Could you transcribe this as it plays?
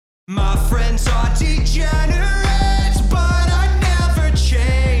My friends are degenerates, but I never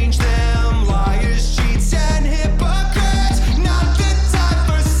change them. Liars, cheats, and hypocrites, not the time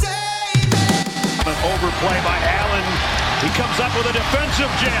for saving. An overplay by Allen. He comes up with a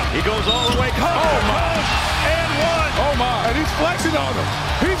defensive jam. He goes all the way. And one. Oh, my. And he's flexing on him.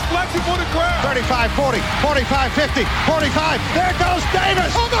 He's flexing for the crowd. 35, 40, 45, 50, 45. There goes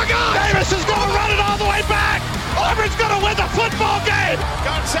Davis. Oh, my God. Davis is going to run it all the way back. Auburn's going to win the football game.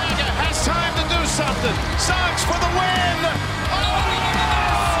 Gonzaga has time to do something. Sox for the win. Oh,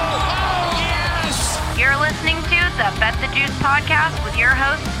 yes. You're listening to the Bet the Juice podcast with your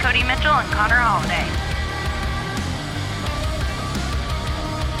hosts, Cody Mitchell and Connor Holiday.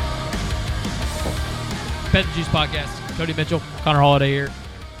 Bet the Juice podcast. Cody Mitchell, Connor Holiday here.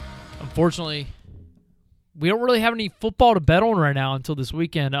 Unfortunately, we don't really have any football to bet on right now until this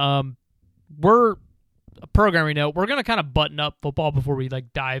weekend. We're a programming note. We're gonna kind of button up football before we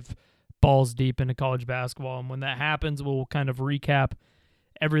dive balls deep into college basketball, and when that happens, we'll kind of recap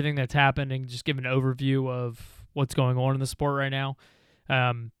everything that's happened and just give an overview of what's going on in the sport right now.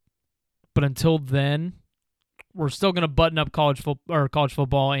 But until then, we're still gonna button up college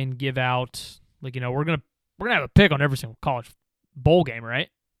football and give out we're gonna have a pick on every single college bowl game, right?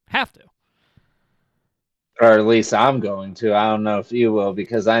 Have to. Or at least I'm going to. I don't know if you will,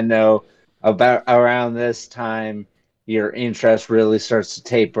 because I know about around this time your interest really starts to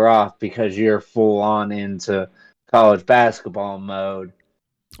taper off because you're full on into college basketball mode.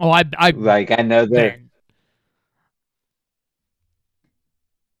 Oh, I know that.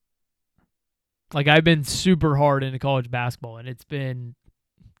 I've been super hard into college basketball, and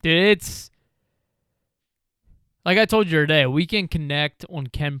it's like I told you today, we can connect on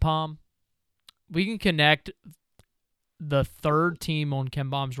KenPom. We can connect the third team on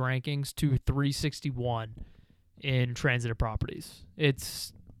KenPom's rankings to 361 in transitive properties.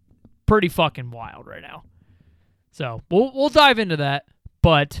 It's pretty fucking wild right now. So we'll dive into that.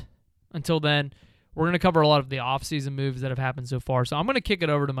 But until then, we're going to cover a lot of the offseason moves that have happened so far. So I'm going to kick it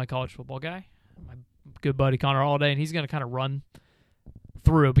over to my college football guy, my good buddy Connor Holiday, and he's going to kind of run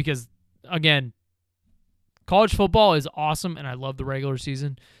through because, again, college football is awesome, and I love the regular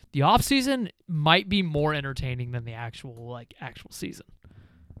season. The offseason might be more entertaining than the actual season.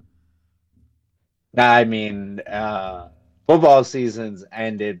 I mean, football season's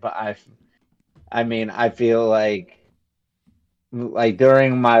ended, but I feel like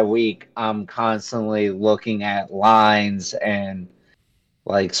during my week, I'm constantly looking at lines and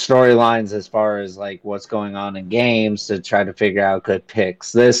storylines as far as what's going on in games to try to figure out good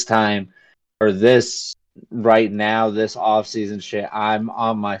picks. This time, or this right now, this off-season shit, I'm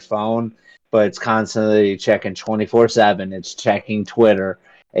on my phone, but it's constantly checking 24/7. It's checking Twitter.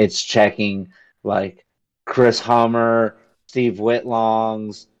 It's checking Chris Hummer, Steve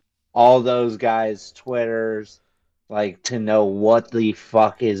Whitlong's, all those guys' Twitters, to know what the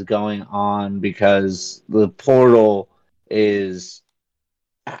fuck is going on, because the portal is,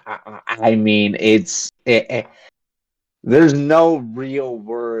 there's no real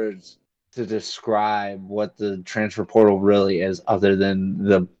words to describe what the transfer portal really is other than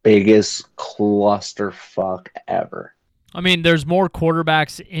the biggest clusterfuck ever. I mean, there's more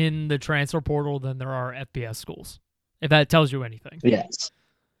quarterbacks in the transfer portal than there are FBS schools, if that tells you anything. Yes.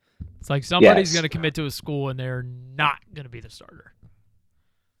 It's somebody's going to commit to a school and they're not going to be the starter.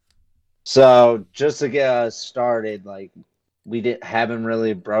 So just to get us started, we haven't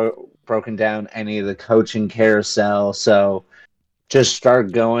really broken down any of the coaching carousel. So just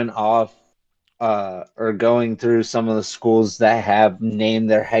start going off or going through some of the schools that have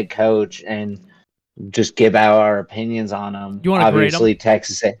named their head coach and just give out our opinions on them. You want to grade them?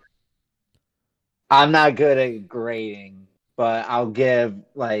 Texas. I'm not good at grading, but I'll give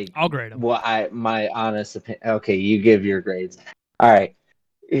I'll grade them. My honest opinion. Okay, you give your grades. All right.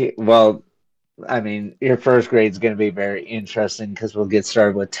 Well, your first grade is going to be very interesting because we'll get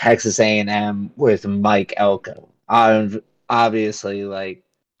started with Texas A&M with Mike Elko. Obviously,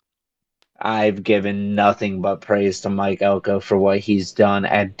 I've given nothing but praise to Mike Elko for what he's done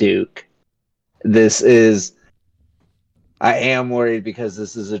at Duke. I am worried because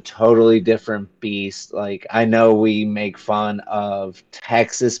this is a totally different beast. I know we make fun of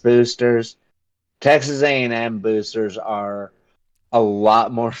Texas boosters. Texas A&M boosters are a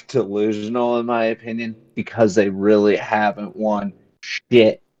lot more delusional, in my opinion, because they really haven't won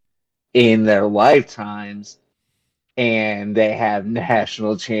shit in their lifetimes, and they have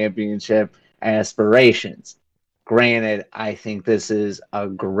national championship aspirations. Granted, I think this is a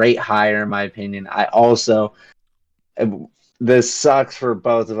great hire, in my opinion. This sucks for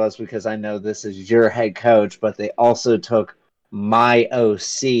both of us because I know this is your head coach, but they also took my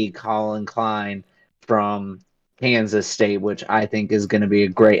OC, Colin Klein, from Kansas State, which I think is going to be a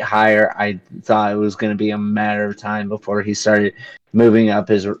great hire. I thought it was going to be a matter of time before he started moving up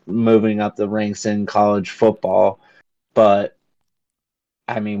the ranks in college football. But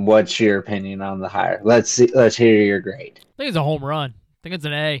I mean, what's your opinion on the hire? Let's hear your grade. I think it's a home run. I think it's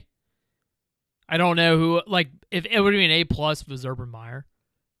an A. I don't know who, like, if it would be an A plus if it was Urban Meyer.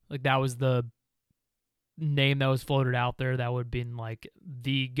 Like, that was the name that was floated out there. That would have been, like,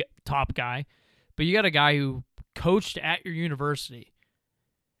 the top guy. But you got a guy who coached at your university.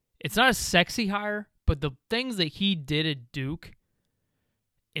 It's not a sexy hire, but the things that he did at Duke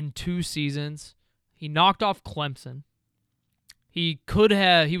in 2 seasons, he knocked off Clemson. He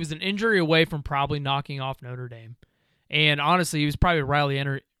was an injury away from probably knocking off Notre Dame. And honestly, he was probably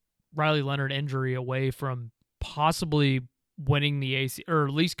Riley Leonard injury away from possibly winning the AC, or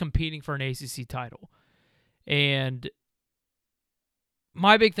at least competing for an ACC title. And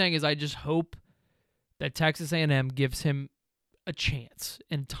my big thing is I just hope that Texas A&M gives him a chance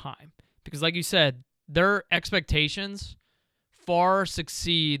and time. Because like you said, their expectations far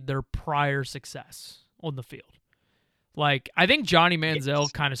exceed their prior success on the field. Like, I think Johnny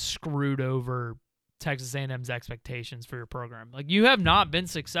Manziel kind of screwed over Texas A&M's expectations for your program. Like, you have not been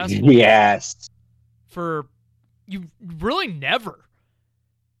successful. Yes. For you really never.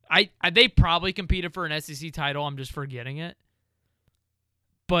 They probably competed for an SEC title. I'm just forgetting it.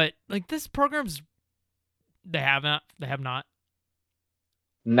 But like, this program's they have not.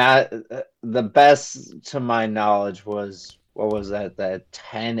 Not the best to my knowledge was, what was that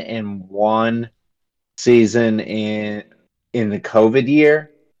 10-1 season in the COVID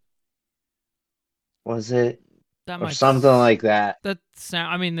year? Was it? That or something like that.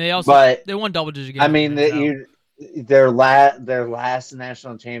 I mean, they won double digit games. I mean, their last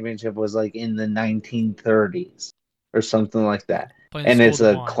national championship was like in the 1930s or something like that. And it's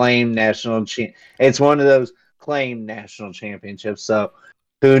a claimed national it's one of those claimed national championships. So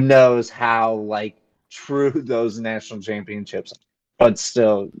who knows how like true those national championships are. But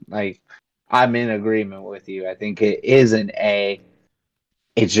still, like, I'm in agreement with you. I think it is an A.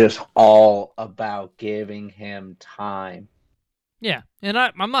 It's just all about giving him time. Yeah, and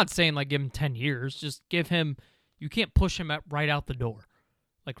I'm not saying like give him 10 years. Just give him. You can't push him right out the door,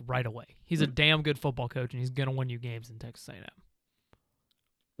 like right away. He's a damn good football coach, and he's gonna win you games in Texas A&M.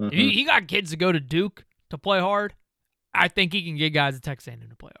 Mm-hmm. He got kids to go to Duke to play hard. I think he can get guys at Texas A&M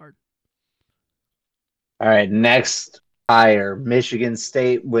to play hard. All right, next hire, Michigan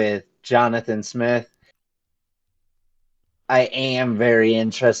State with Jonathan Smith. I am very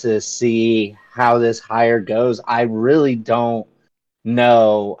interested to see how this hire goes. I really don't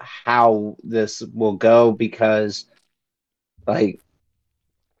know how this will go because, like,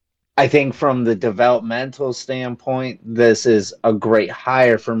 I think from the developmental standpoint, this is a great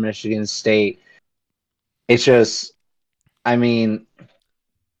hire for Michigan State. It's just, I mean,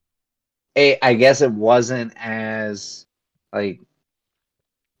 I guess it wasn't as, like,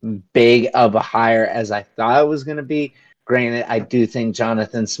 big of a hire as I thought it was going to be. Granted, I do think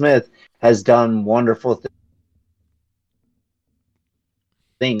Jonathan Smith has done wonderful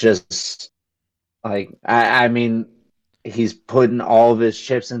things. Just like, I mean, he's putting all of his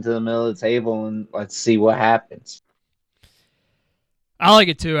chips into the middle of the table, and let's see what happens. I like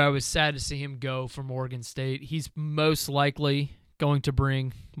it too. I was sad to see him go from Oregon State. He's most likely going to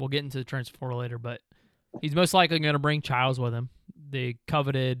bring, we'll get into the transfer portal later, but he's most likely going to bring Childs with him. They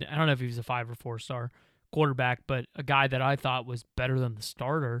coveted, I don't know if he was a 5 or 4 star quarterback, but a guy that I thought was better than the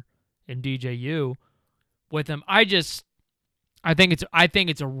starter in DJU with him. I think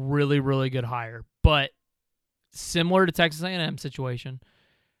it's a really, really good hire, but similar to Texas A&M situation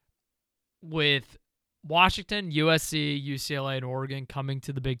with Washington, USC, UCLA, and Oregon coming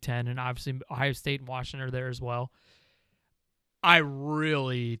to the Big Ten, and obviously Ohio State and Washington are there as well. I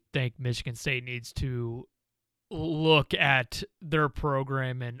really think Michigan State needs to look at their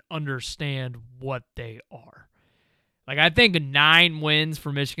program and understand what they are. Like, I think 9 wins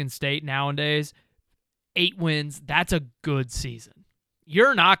for Michigan State nowadays, 8 wins, that's a good season.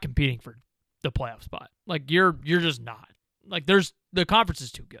 You're not competing for the playoff spot. Like, you're just not. Like, the conference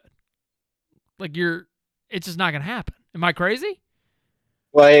is too good. Like, it's just not going to happen. Am I crazy?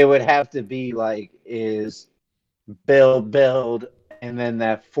 Well, it would have to be like, is build, and then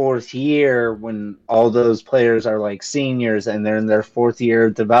that 4th year when all those players are like seniors and they're in their 4th year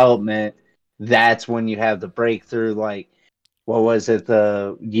of development, that's when you have the breakthrough. Like, what was it,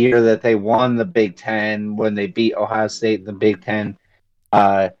 the year that they won the Big Ten when they beat Ohio State in the Big Ten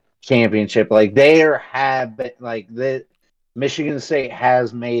championship? Like, Michigan State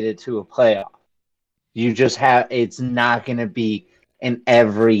has made it to a playoff. You just have it's not going to be an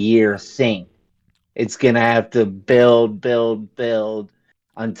every year thing. It's going to have to build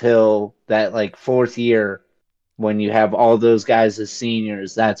until that like fourth year when you have all those guys as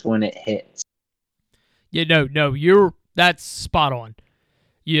seniors. That's when it hits. Yeah, no, that's spot on.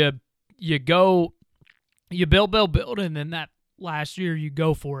 You build, and then that last year you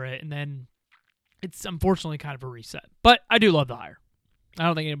go for it, and then it's unfortunately kind of a reset. But I do love the hire. I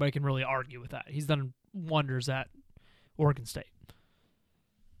don't think anybody can really argue with that. He's done wonders at Oregon State.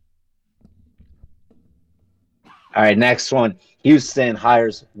 All right, next one. Houston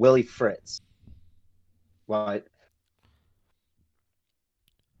hires Willie Fritz. What?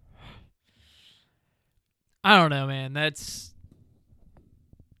 I don't know, man. That's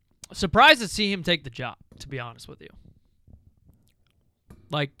surprised to see him take the job, to be honest with you.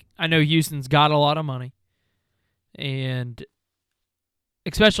 Like, I know Houston's got a lot of money, and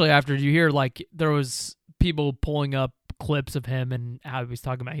especially after you hear, like, there was people pulling up clips of him and how he was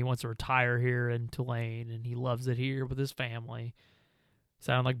talking about he wants to retire here in Tulane, and he loves it here with his family.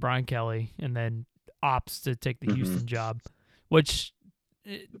 Sounded like Brian Kelly, and then opts to take the Houston job, which,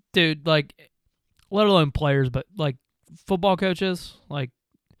 dude, like, let alone players, but, like, football coaches, like,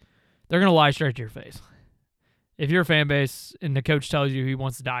 they're going to lie straight to your face. If you're a fan base and the coach tells you he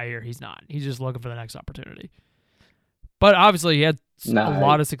wants to die here, he's not. He's just looking for the next opportunity. But obviously he had a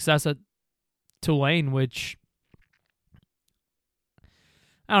lot of success at Tulane, which,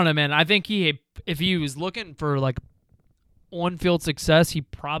 I don't know, man. I think if he was looking for, like, on-field success, he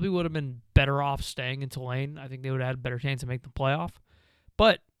probably would have been better off staying in Tulane. I think they would have had a better chance to make the playoff.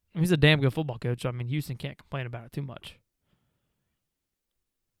 But he's a damn good football coach. I mean, Houston can't complain about it too much.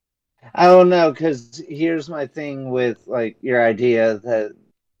 I don't know, because here's my thing with like your idea that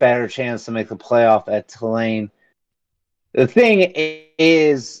better chance to make the playoff at Tulane. The thing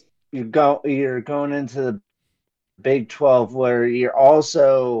is, you're going into the Big 12 where you're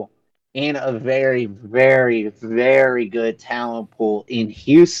also in a very, very, very good talent pool in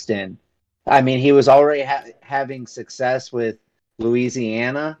Houston. I mean, he was already having success with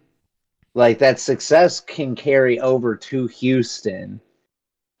Louisiana. Like, that success can carry over to Houston.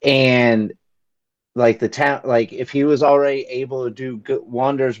 And like the town, like if he was already able to do good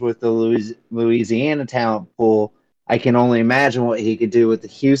wonders with the Louisiana talent pool, I can only imagine what he could do with the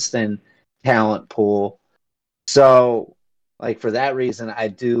Houston talent pool. So, like for that reason, I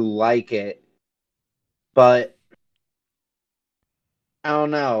do like it, but I don't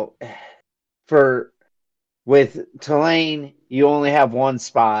know. With Tulane, you only have one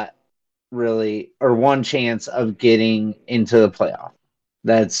spot, really, or one chance of getting into the playoff.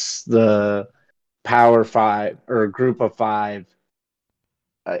 That's the Power Five or Group of Five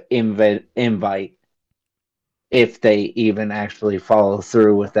invite, if they even actually follow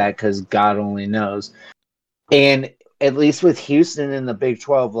through with that, because God only knows. And at least with Houston in the Big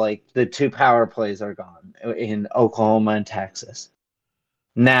 12, like the two power plays are gone in Oklahoma and Texas.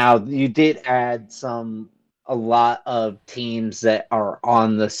 Now, you did add a lot of teams that are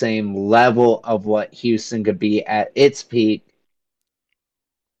on the same level of what Houston could be at its peak.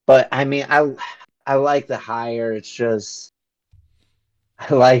 But I mean, I like the hire. It's just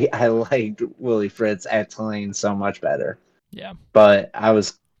I liked Willie Fritz at Tulane so much better. Yeah. But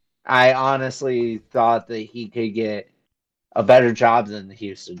I honestly thought that he could get a better job than the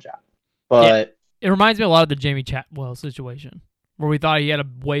Houston job. But it reminds me a lot of the Jamie Chatwell situation, where we thought he had a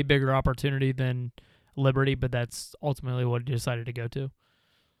way bigger opportunity than Liberty, but that's ultimately what he decided to go to.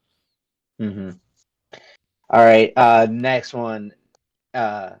 Mm-hmm. All right, next one.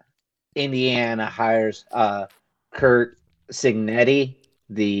 Indiana hires Kurt Cignetti,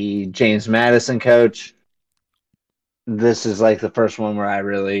 the James Madison coach. This is like the first one where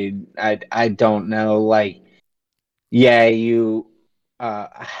I don't know. Like, yeah, do you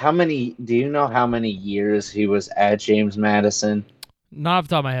know how many years he was at James Madison? Not off the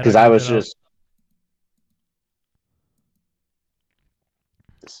top of my head. Because I was just.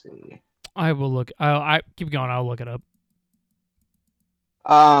 Let's see. I will look. I keep going. I'll look it up.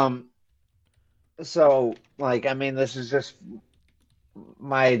 So, like, I mean, this is just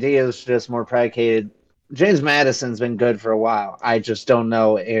my idea is just more predicated. James Madison's been good for a while. I just don't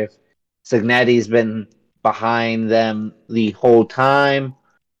know if Cignetti's been behind them the whole time,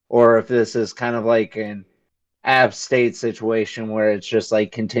 or if this is kind of like an App State situation where it's just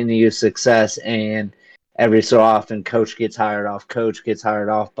like continuous success, and every so often coach gets hired off,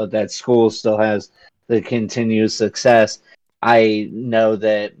 but that school still has the continuous success. I know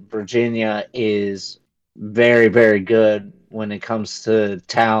that Virginia is very, very good when it comes to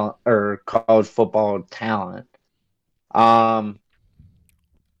talent or college football talent. I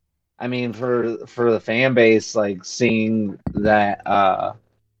I mean, for the fan base, like seeing that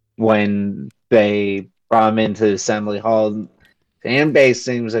when they brought him into Assembly Hall, fan base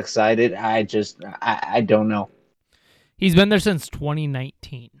seems excited. I don't know. He's been there since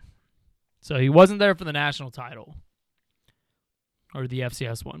 2019. So he wasn't there for the national title or the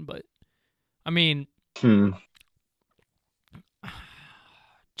FCS one, but I mean,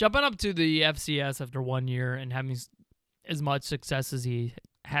 jumping up to the FCS after 1 year and having as much success as he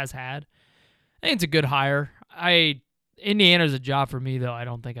has had, I think it's a good hire. Indiana's a job for me, though, I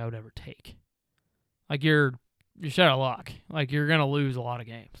don't think I would ever take. Like, you're shut out of luck. Like, you're going to lose a lot of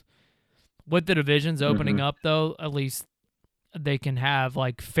games. With the divisions opening up, though, at least they can have,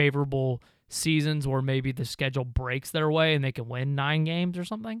 like, favorable seasons where maybe the schedule breaks their way and they can win 9 games or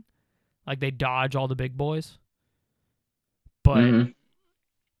something. Like, they dodge all the big boys. But, I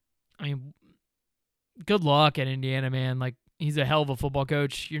mean, good luck at Indiana, man. Like, he's a hell of a football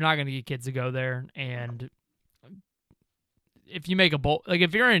coach. You're not going to get kids to go there. And if you make a bowl, like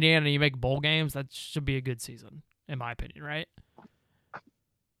if you're in Indiana and you make bowl games, that should be a good season, in my opinion, right?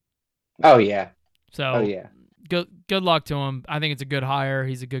 Oh yeah. So good luck to him. I think it's a good hire.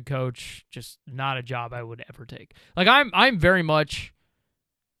 He's a good coach. Just not a job I would ever take. Like I'm very much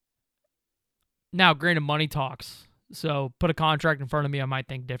now. Granted, money talks. So put a contract in front of me, I might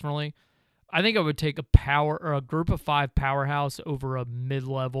think differently. I think I would take a group of 5 powerhouse over a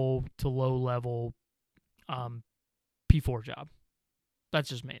mid-level to low-level P4 job. That's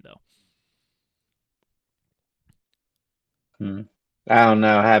just me, though. I don't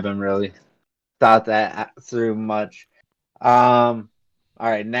know. I haven't really thought that through much. All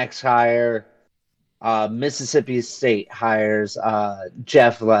right, next hire. Mississippi State hires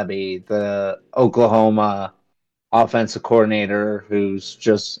Jeff Levy, the Oklahoma offensive coordinator,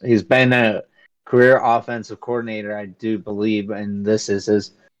 he's been a career offensive coordinator, I do believe, and this is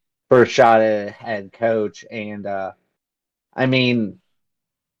his first shot at head coach. And I mean,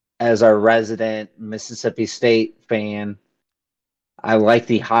 as our resident Mississippi State fan, I like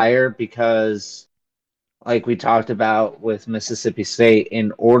the hire because, like we talked about with Mississippi State,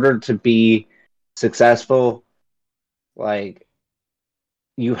 in order to be successful, like,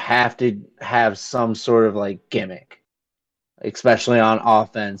 you have to have some sort of like gimmick, especially on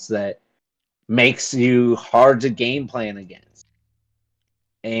offense, that makes you hard to game plan against.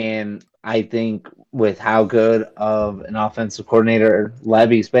 And I think with how good of an offensive coordinator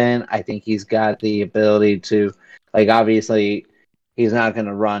Levy's been, I think he's got the ability to, like, obviously he's not going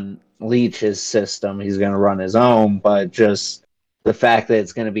to run Leach's system. He's going to run his own, but just the fact that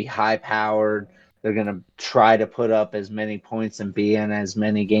it's going to be high powered, they're going to try to put up as many points and be in as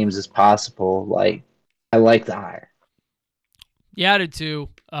many games as possible. Like, I like the hire. Yeah, I did too.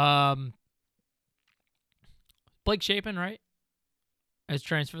 Blake Shapen, right? As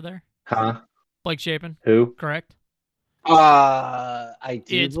transfer there? Huh? Blake Shapen. Who? Correct? I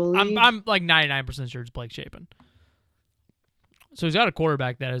do believe. I'm like 99% sure it's Blake Shapen. So he's got a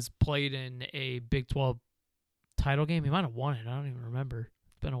quarterback that has played in a Big 12 title game. He might have won it. I don't even remember.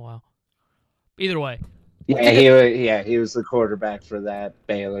 It's been a while. Either way. He was the quarterback for that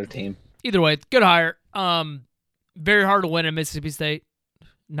Baylor team. Either way, it's good hire. Very hard to win at Mississippi State.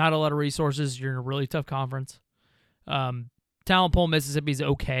 Not a lot of resources. You're in a really tough conference. Talent pool Mississippi is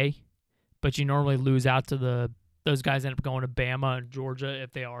okay, but you normally lose out to those guys end up going to Bama and Georgia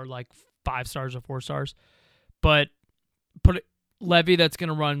if they are like 5 stars or 4 stars. But put it Levy that's going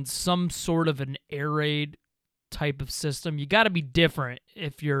to run some sort of an air raid type of system. You got to be different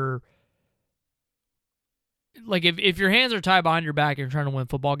if you're like if your hands are tied behind your back and you're trying to win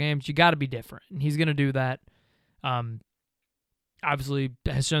football games, you got to be different. And he's going to do that. Obviously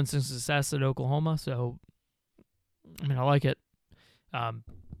has shown some success at Oklahoma, so I mean, I like it.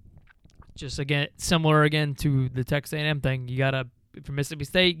 Just again, similar again to the Texas A&M thing. You gotta, if you're Mississippi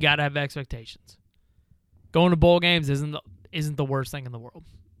State, you gotta have expectations. Going to bowl games isn't the worst thing in the world.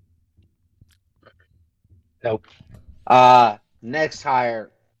 Nope. Next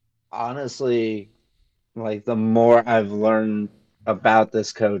hire, honestly, like, the more I've learned about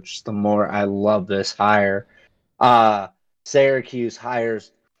this coach, the more I love this hire. Syracuse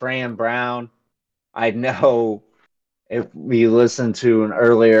hires Fran Brown. I know if we listened to an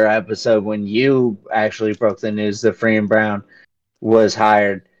earlier episode when you actually broke the news that Fran Brown was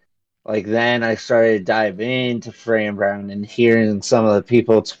hired, like, then I started to dive into Fran Brown and hearing some of the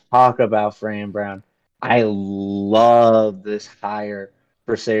people talk about Fran Brown. I love this hire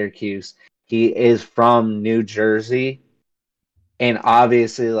for Syracuse. He is from New Jersey, and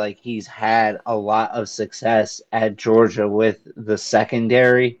obviously, like, he's had a lot of success at Georgia with the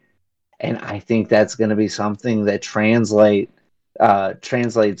secondary. And I think that's going to be something that translates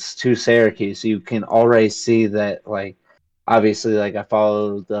translates to Syracuse. You can already see that, like, obviously, like, I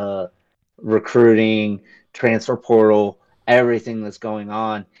follow the recruiting, transfer portal, everything that's going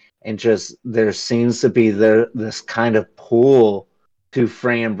on, and just there seems to be this kind of pull to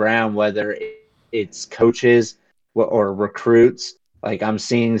Fran Brown, whether it's coaches or recruits. Like, I'm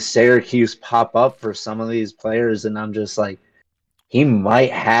seeing Syracuse pop up for some of these players, and I'm just like, he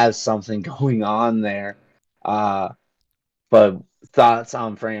might have something going on there. But thoughts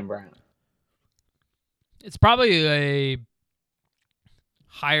on Fran Brown? It's probably a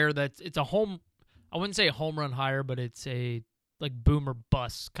hire it's a home. I wouldn't say a home run hire, but it's a like boom or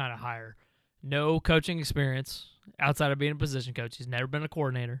bust kind of hire. No coaching experience outside of being a position coach. He's never been a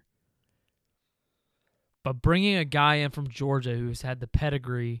coordinator. But bringing a guy in from Georgia who's had the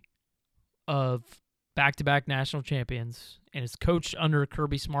pedigree of back-to-back national champions and is coached under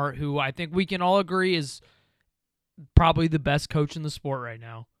Kirby Smart, who I think we can all agree is probably the best coach in the sport right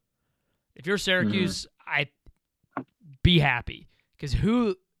now. If you're Syracuse, I'd be happy, because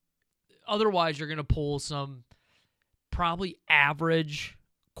otherwise you're going to pull some probably average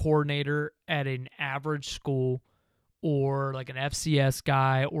coordinator at an average school, or like an FCS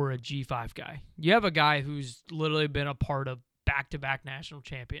guy or a G5 guy. You have a guy who's literally been a part of back-to-back national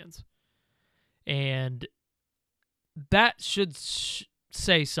champions. And that should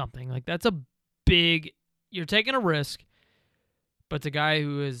say something. Like, that's a big, you're taking a risk, but it's a guy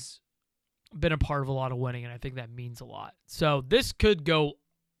who has been a part of a lot of winning, and I think that means a lot. So this could go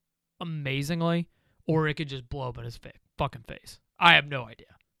amazingly, or it could just blow up in his fucking face. I have no idea.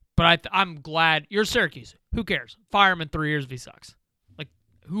 But I'm glad. You're Syracuse. Who cares? Fire him in 3 years if he sucks. Like,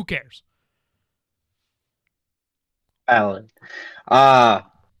 who cares? Alan. All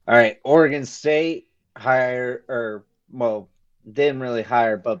right. Oregon State didn't really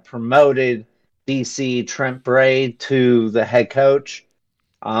hire, but promoted DC Trent Bray to the head coach.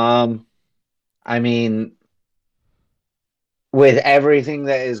 I mean, with everything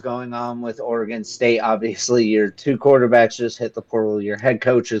that is going on with Oregon State, obviously your 2 quarterbacks just hit the portal. Your head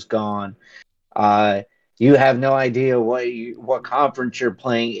coach is gone. You have no idea what conference you're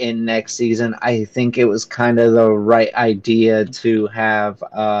playing in next season. I think it was kind of the right idea to have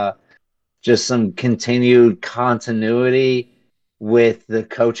just some continued continuity with the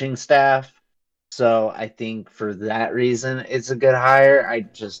coaching staff. So I think for that reason, it's a good hire. I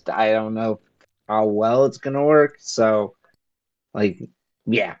don't know how well it's going to work. So, like,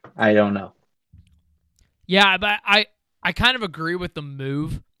 yeah, I don't know. Yeah, but I kind of agree with the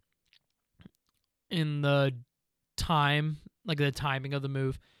move in the time, like the timing of the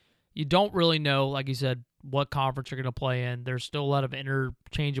move. You don't really know, like you said, what conference you're going to play in. There's still a lot of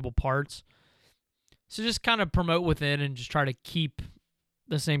interchangeable parts. So just kind of promote within and just try to keep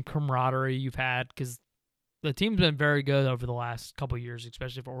the same camaraderie you've had, because the team's been very good over the last couple of years,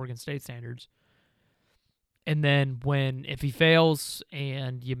 especially for Oregon State standards. And then if he fails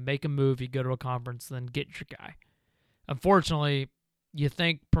and you make a move, you go to a conference, then get your guy. Unfortunately, you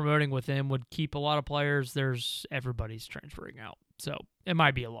think promoting with him would keep a lot of players. Everybody's transferring out. So it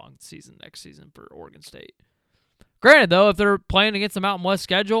might be a long season next season for Oregon State. Granted, though, if they're playing against the Mountain West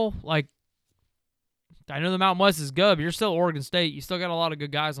schedule, like, I know the Mountain West is good, but you're still Oregon State. You still got a lot of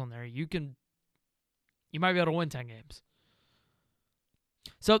good guys on there. You might be able to win 10 games.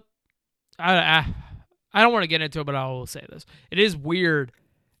 So I don't want to get into it, but I will say this. It is weird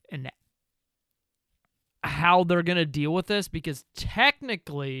and how they're going to deal with this, because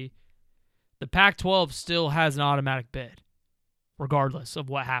technically the Pac-12 still has an automatic bid regardless of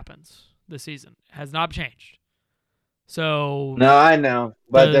what happens this season. It has not changed. So no, I know,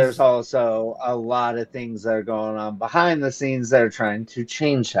 but there's also a lot of things that are going on behind the scenes that are trying to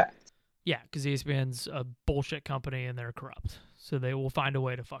change that. Yeah, because ESPN's a bullshit company and they're corrupt. So they will find a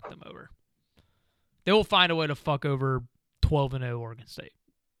way to fuck them over. They will find a way to fuck over 12-0 Oregon State.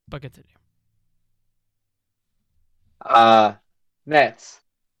 But continue. Next,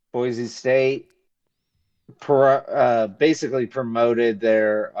 Boise State basically promoted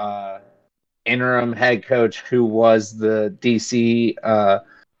their interim head coach, who was the DC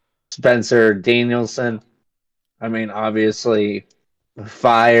Spencer Danielson. I mean, obviously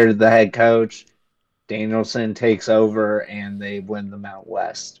fired the head coach. Danielson takes over and they win the Mount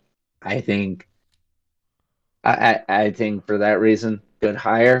West. I think for that reason, good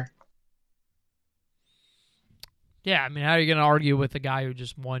hire. Yeah, I mean, how are you going to argue with the guy who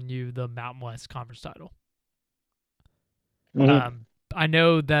just won you the Mountain West Conference title? Mm-hmm. I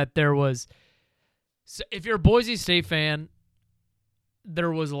know that there was, if you're a Boise State fan,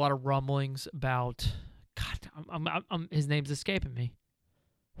 there was a lot of rumblings about, God, his name's escaping me.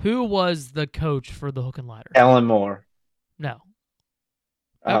 Who was the coach for the Hook and Ladder? Ellen Moore. No.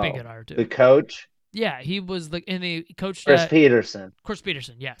 That'd be a good hire too. The coach, Yeah, he was he coached Chris at Peterson. Chris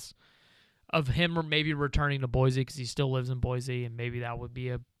Peterson. Yes, of him or maybe returning to Boise because he still lives in Boise, and maybe that would be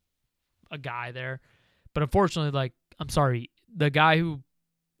a guy there. But unfortunately, like, I'm sorry, the guy who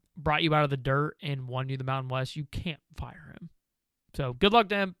brought you out of the dirt and won you the Mountain West, you can't fire him. So good luck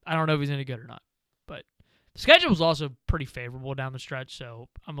to him. I don't know if he's any good or not. But the schedule was also pretty favorable down the stretch, so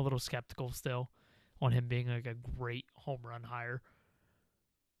I'm a little skeptical still on him being like a great home run hire.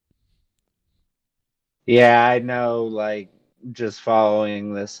 Yeah, I know, like, just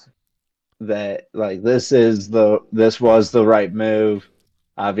following this, that, like, this was the right move.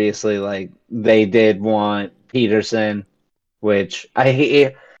 Obviously, like, they did want Peterson, which I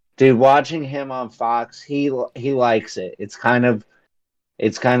hate. Dude, watching him on Fox, he likes it. It's kind of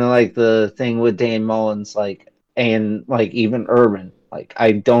like the thing with Dan Mullins, like, and like even Urban. Like,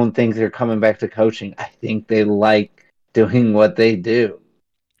 I don't think they're coming back to coaching. I think they like doing what they do.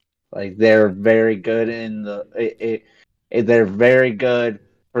 Like, they're very good they're very good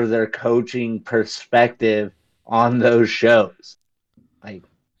for their coaching perspective on those shows. Like,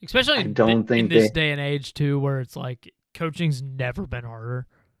 Especially I don't in think this they. day and age, too, where it's like coaching's never been harder.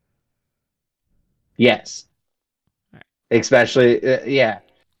 Yes. Right. Especially, yeah.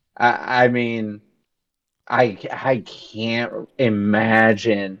 I mean, I can't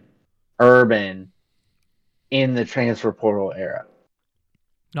imagine Urban in the transfer portal era.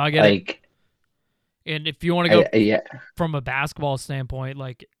 No, I get it. Like, And if you want to go yeah, from a basketball standpoint,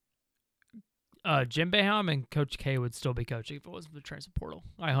 like Jim Boeheim and Coach K would still be coaching if it wasn't the transfer portal.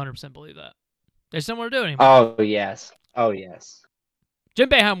 I 100% believe that. They just don't want to do it anymore. oh yes, oh yes, Jim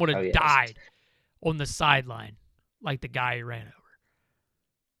Boeheim would oh have yes. died on the sideline like the guy he ran over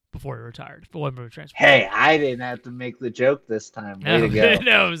before he retired. If it wasn't for the transfer portal. Hey, I didn't have to make the joke this time. Way No, to go.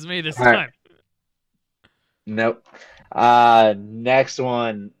 no, it was me this All right. time. Nope. Next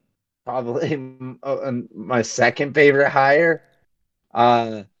one, probably my second favorite hire.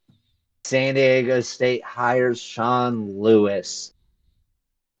 San Diego State hires Sean Lewis.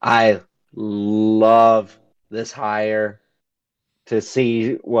 I love this hire. To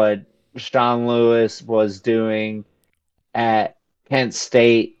see what Sean Lewis was doing at Kent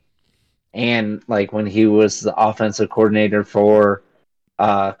State, and like when he was the offensive coordinator for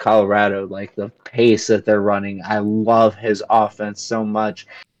Colorado, like the pace that they're running, I love his offense so much.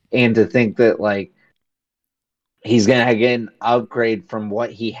 And to think that, like, he's gonna get an upgrade from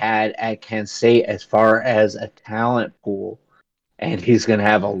what he had at Kent State as far as a talent pool, and he's gonna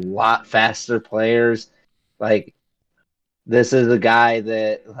have a lot faster players. Like, this is a guy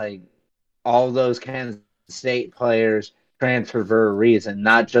that, like, all those Kansas State players transferred for a reason,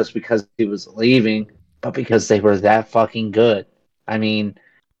 not just because he was leaving, but because they were that fucking good. I mean,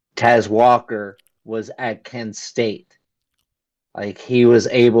 Taz Walker was at Kent State. Like, he was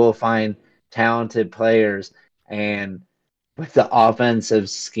able to find talented players, and with the offensive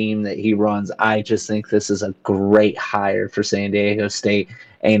scheme that he runs, I just think this is a great hire for San Diego State.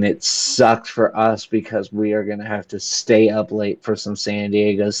 And it sucked for us because we are going to have to stay up late for some San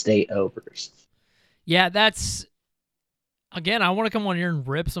Diego State overs. Yeah, that's again. I want to come on here and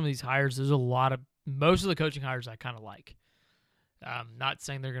rip some of these hires. There's most of the coaching hires I kind of like. Not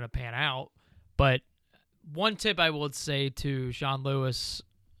saying they're going to pan out, but one tip I would say to Sean Lewis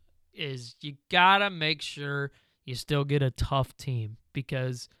is you gotta make sure you still get a tough team,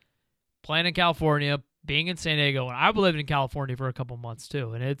 because playing in California, being in San Diego, and I've lived in California for a couple months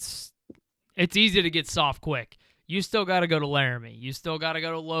too, and it's easy to get soft quick. You still got to go to Laramie. You still got to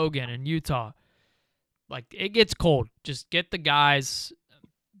go to Logan and Utah. Like, it gets cold. Just get the guys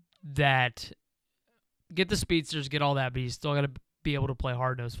that get the speedsters, get all that, but you still got to be able to play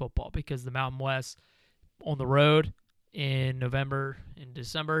hard-nosed football, because the Mountain West on the road in November and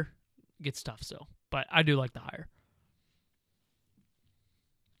December gets tough still. But I do like the hire.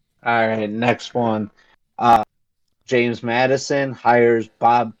 All right, next one. James Madison hires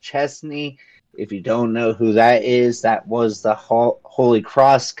Bob Chesney. If you don't know who that is, that was the Holy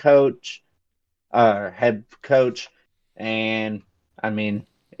Cross coach, head coach. And, I mean,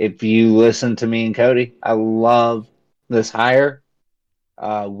 if you listen to me and Cody, I love this hire.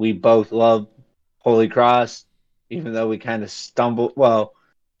 We both love Holy Cross, even though we kind of stumbled. Well,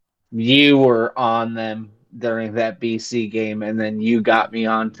 you were on them during that BC game, and then you got me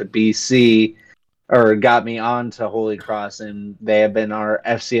on to BC, or got me on to Holy Cross, and they have been our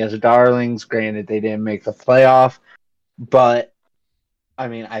FCS darlings. Granted, they didn't make the playoff, but, I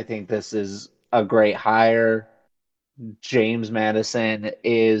mean, I think this is a great hire. James Madison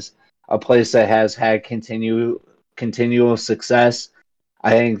is a place that has had continual success.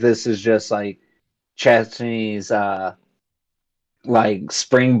 I think this is just like Chesney's like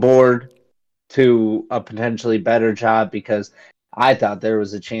springboard to a potentially better job, because I thought there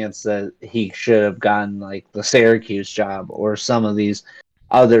was a chance that he should have gotten like the Syracuse job or some of these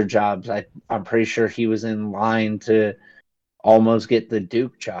other jobs. I'm pretty sure he was in line to almost get the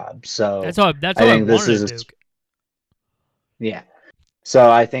Duke job. So That's I what I think this wanted is to Duke. yeah.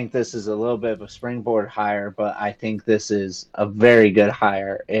 So I think this is a little bit of a springboard hire, but I think this is a very good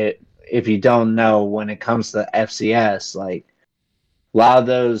hire. If you don't know, when it comes to FCS, like a lot of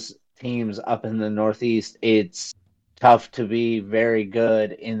those teams up in the Northeast, it's tough to be very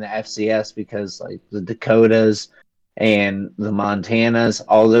good in the FCS because like the Dakotas and the Montanas,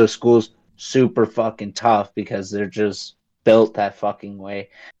 all those schools, super fucking tough because they're just built that fucking way.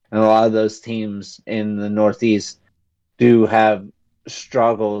 And a lot of those teams in the Northeast do have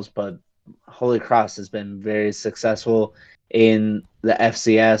struggles, but Holy Cross has been very successful in the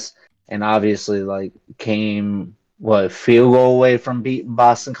FCS, and obviously like came field goal away from beating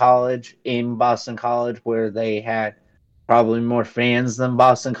Boston College in Boston College, where they had probably more fans than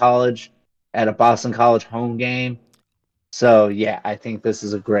Boston College at a Boston College home game. So yeah, I think this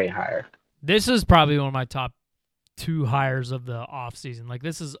is a great hire. This is probably one of my top 2 hires of the offseason. Like,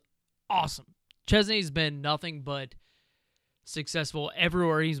 this is awesome. Chesney's been nothing but successful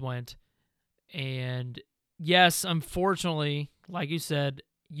everywhere he's went. And yes, unfortunately, like you said,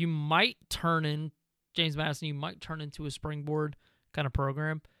 you might turn in James Madison, you might turn into a springboard kind of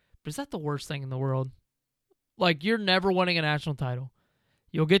program. But is that the worst thing in the world? Like, you're never winning a national title.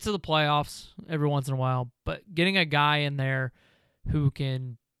 You'll get to the playoffs every once in a while, but getting a guy in there who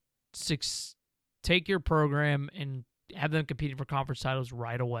can take your program and have them competing for conference titles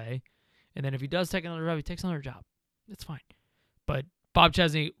right away, and then if he does take another job, he takes another job. That's fine. But Bob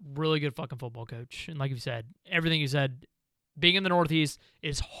Chesney, really good fucking football coach. And like you said, everything you said, being in the Northeast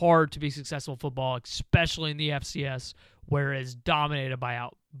is hard to be successful in football, especially in the FCS, where it is dominated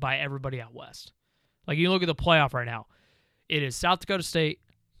by everybody out west. Like, you look at the playoff right now. It is South Dakota State,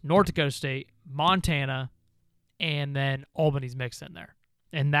 North Dakota State, Montana, and then Albany's mixed in there.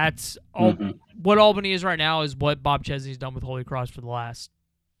 And that's all. What Albany is right now is what Bob Chesney's done with Holy Cross for the last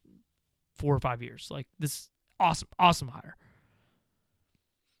 4 or 5 years. Like, this awesome hire.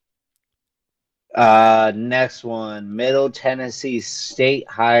 Next one, Middle Tennessee State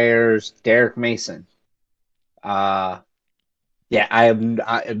hires Derek Mason. Yeah, I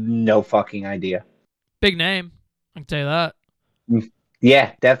have no fucking idea. Big name, I can tell you that.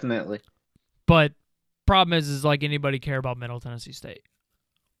 Yeah, definitely. But problem is like, anybody care about Middle Tennessee State?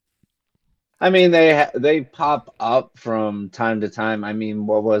 I mean, they pop up from time to time. I mean,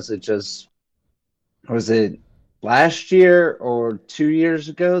 what was it? Was it last year or 2 years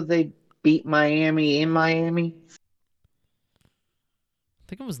ago? They beat Miami in Miami. I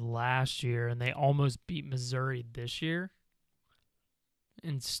think it was last year, and they almost beat Missouri this year,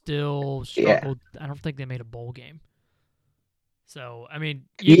 and still struggled. Yeah. I don't think they made a bowl game. So I mean,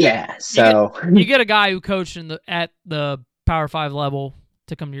 you get a guy who coached at the Power 5 level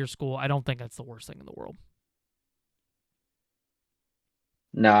to come to your school. I don't think that's the worst thing in the world.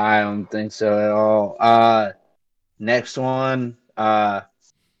 No, I don't think so at all. Next one,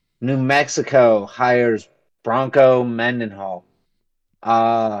 New Mexico hires Bronco Mendenhall.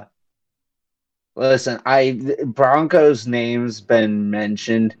 Listen, Bronco's name's been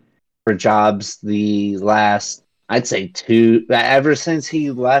mentioned for jobs the last, I'd say 2, ever since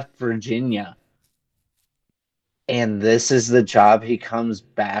he left Virginia. And this is the job he comes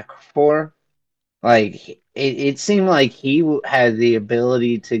back for. Like, it seemed like he had the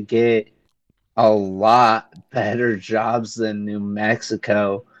ability to get a lot better jobs than New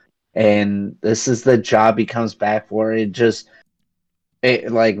Mexico. And this is the job he comes back for.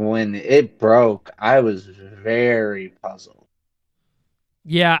 Like, when it broke, I was very puzzled.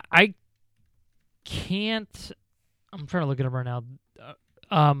 Yeah, I can't. I'm trying to look it up right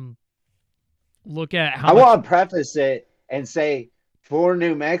now. Look at how I want to preface it and say, for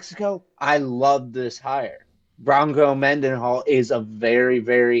New Mexico, I love this hire. Bronco Mendenhall is a very,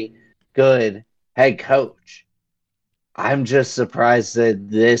 very good head coach. I'm just surprised that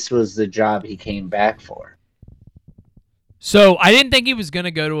this was the job he came back for. So I didn't think he was going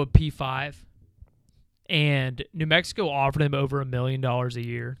to go to a P5, and New Mexico offered him over $1 million a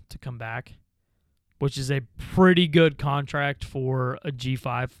year to come back, which is a pretty good contract for a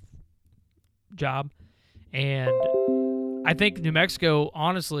G5 job. And I think New Mexico,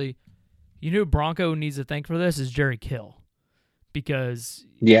 honestly, you know who Bronco needs to thank for this is Jerry Kill. Because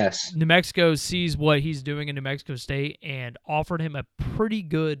yes, New Mexico sees what he's doing in New Mexico State and offered him a pretty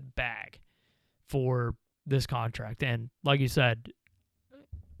good bag for this contract. And like you said,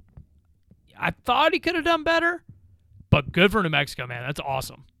 I thought he could have done better, But good for New Mexico, man. That's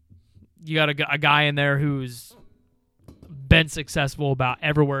awesome. You got a guy in there who's been successful about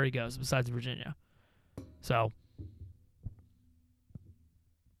everywhere he goes besides Virginia. So,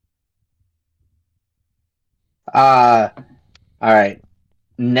 all right.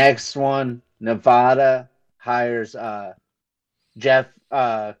 Next one, Nevada hires Jeff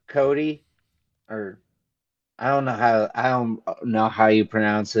Cody, or I don't know how you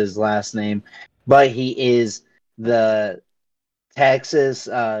pronounce his last name, but he is the Texas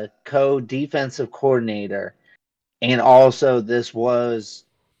co-defensive coordinator, and also this was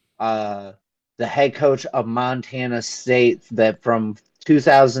the head coach of Montana State that from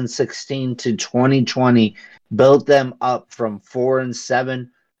 2016 to 2020 built them up from 4-7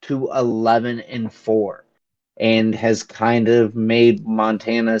 to 11-4, and has kind of made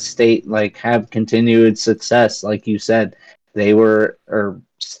Montana State like have continued success. Like you said, they're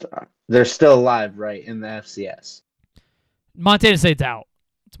still alive, right, in the FCS. Montana State's out.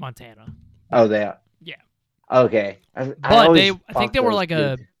 It's Montana. Oh, they are. Yeah. Okay. But I think they were like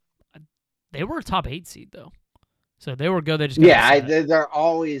they were a top 8 seed though. So they were good. They just they're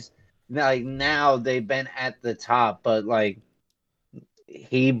always like now they've been at the top, but like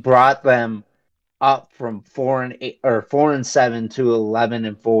he brought them up from 4-8 or 4-7 to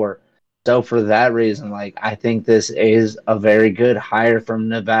 11-4. So for that reason, like I think this is a very good hire from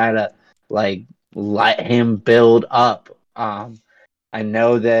Nevada. Like let him build up. I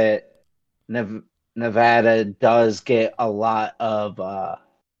know that Nevada does get a lot of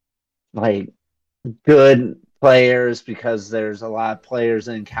like good players because there's a lot of players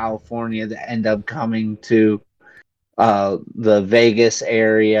in California that end up coming to the Vegas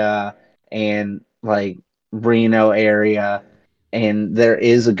area and like Reno area, and there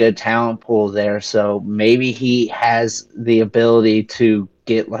is a good talent pool there. So maybe he has the ability to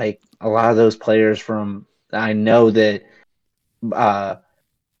get like a lot of those players from. I know that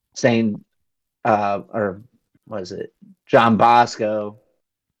Saint or was it John Bosco?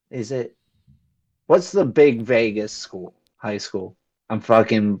 Is it? What's the big Vegas school? High school? I'm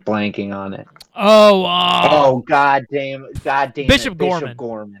fucking blanking on it. Oh, God damn Bishop it. Gorman. Bishop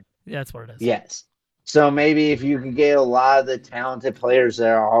Gorman. Yeah, that's what it is. Yes. So maybe if you could get a lot of the talented players that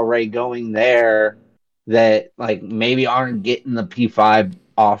are already going there that like maybe aren't getting the P5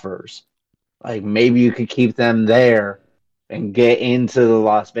 offers, like maybe you could keep them there and get into the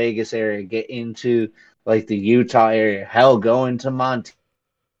Las Vegas area, get into like the Utah area, hell, go into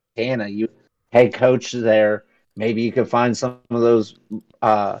Montana. You head coach there. Maybe you could find some of those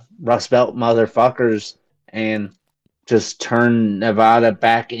Rust Belt motherfuckers and just turn Nevada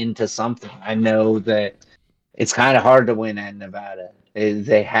back into something. I know that it's kind of hard to win at Nevada.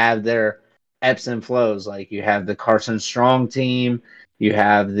 They have their ebbs and flows. Like you have the Carson Strong team, you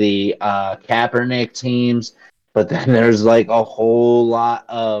have the Kaepernick teams, but then there's like a whole lot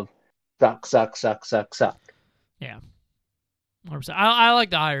of suck. Yeah. 100%. I like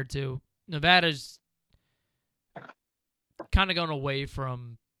the hire too. Nevada's kind of going away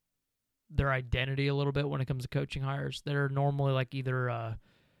from their identity a little bit when it comes to coaching hires. They're normally like either a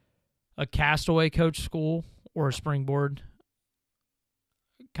castaway coach school or a springboard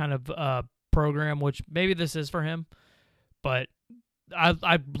kind of program, which maybe this is for him, but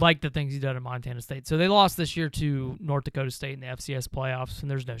I like the things he's done in Montana State. So they lost this year to North Dakota State in the FCS playoffs, and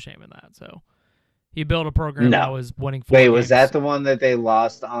there's no shame in that. So he built a program that was winning 4 Wait, games. was that the one that they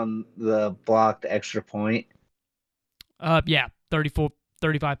lost on the blocked extra point? Yeah, 35-34.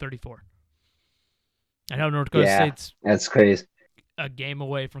 I know North Dakota State's that's crazy. a game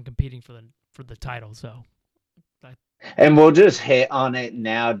away from competing for the title. So, and we'll just hit on it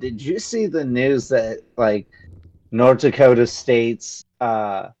now. Did you see the news that like North Dakota State's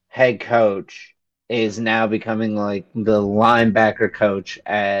head coach is now becoming like the linebacker coach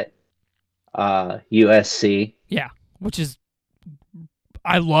at USC? Yeah, which is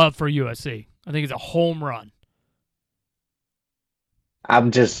I love for USC. I think it's a home run.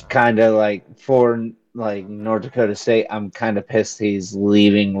 I'm just kind of like for like North Dakota State. I'm kind of pissed he's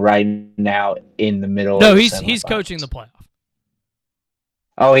leaving right now in the middle. No, of he's coaching the playoff.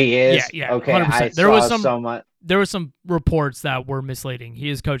 Oh, he is. Yeah. Okay, 100%. There was some reports that were misleading. He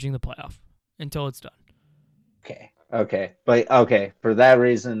is coaching the playoff until it's done. Okay, but for that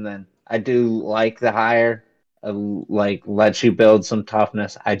reason, then I do like the hire. Like lets you build some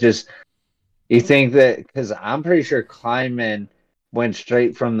toughness. You think that because I'm pretty sure Kleinman went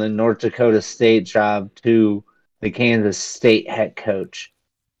straight from the North Dakota State job to the Kansas State head coach.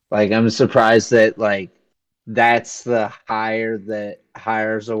 Like I'm surprised that like that's the hire that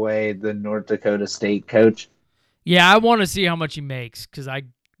hires away the North Dakota State coach. Yeah, I want to see how much he makes because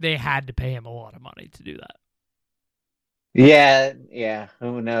they had to pay him a lot of money to do that. Yeah.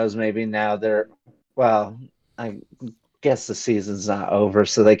 Who knows? Maybe now they're, well, I guess the season's not over,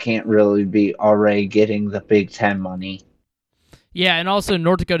 so they can't really be already getting the Big Ten money. Yeah, and also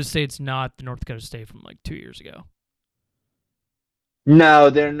North Dakota State's not the North Dakota State from like 2 years ago. No,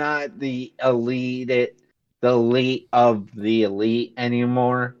 they're not the elite of the elite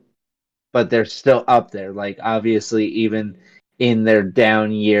anymore, but they're still up there. Like, obviously, even in their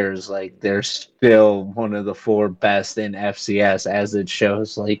down years, like, they're still one of the four best in FCS, as it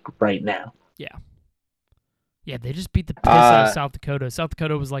shows, like, right now. Yeah. Yeah, they just beat the piss out of Uh, South Dakota. South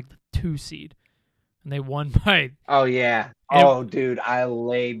Dakota was like the 2 seed, and they won by. oh, yeah. Oh, dude, I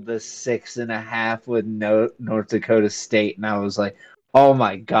laid the 6.5 with North Dakota State, and I was like, oh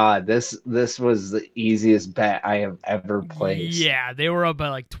my God, this was the easiest bet I have ever placed. Yeah, they were up by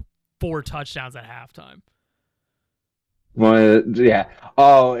like 4 touchdowns at halftime. Yeah.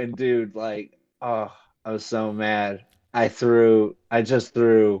 Oh, and dude, like, oh, I was so mad. I just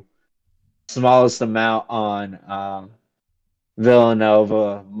threw smallest amount on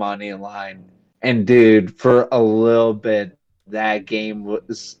Villanova money line. And dude, for a little bit, that game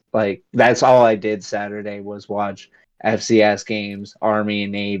was like, that's all I did Saturday was watch FCS games, Army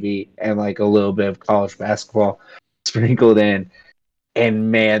and Navy, and like a little bit of college basketball sprinkled in.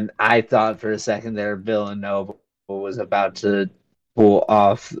 And man, I thought for a second there Villanova was about to pull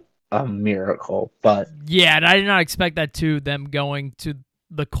off a miracle, but Yeah, and I did not expect that too, them going to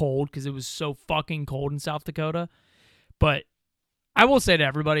the cold because it was so fucking cold in South Dakota. But I will say to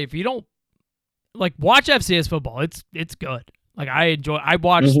everybody, if you don't like watch FCS football, it's good. Like I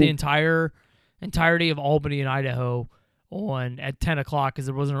watched the entirety of Albany and Idaho on at 10 o'clock because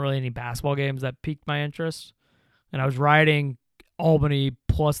there wasn't really any basketball games that piqued my interest. And I was riding Albany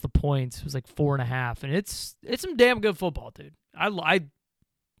plus the points. It was like 4.5, and it's some damn good football, dude.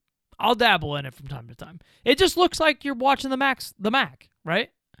 I'll dabble in it from time to time. It just looks like you're watching the MAC, right?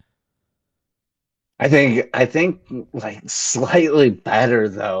 I think like slightly better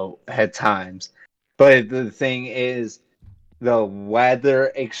though at times. But the thing is, the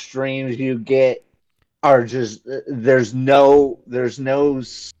weather extremes you get are just there's no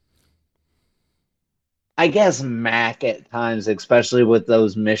I guess MAC at times, especially with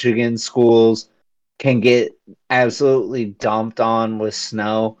those Michigan schools, can get absolutely dumped on with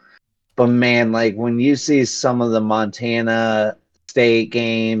snow. But man, like when you see some of the Montana State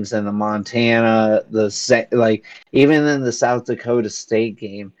games and the like even in the South Dakota State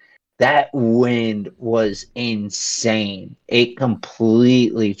game, that wind was insane. It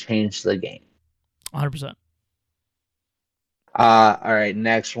completely changed the game. 100%. All right,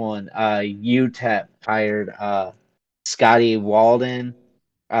 next one. UTEP hired Scotty Walden.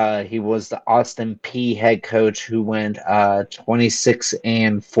 He was the Austin P head coach who went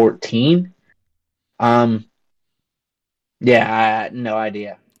 26-14. Yeah, no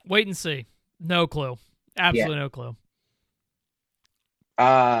idea. Wait and see. No clue. Absolutely no clue.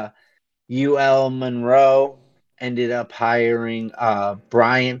 UL Monroe ended up hiring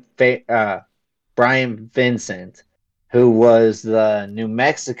Brian Vincent, who was the New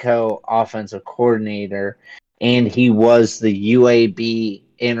Mexico offensive coordinator, and he was the UAB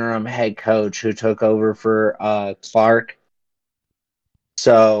interim head coach who took over for Clark.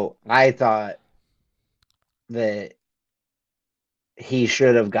 So I thought that he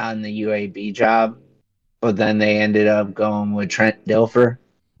should have gotten the UAB job, but then they ended up going with Trent Dilfer.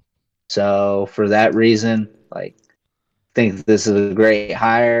 So for that reason, like, think this is a great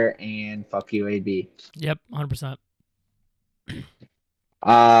hire and fuck UAB. Yep, 100%.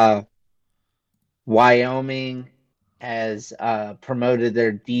 Wyoming has promoted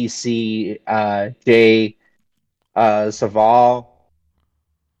their DC Jay Saval.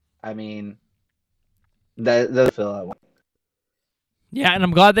 I mean, the fill out one. Yeah, and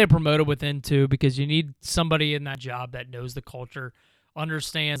I'm glad they promoted within too because you need somebody in that job that knows the culture,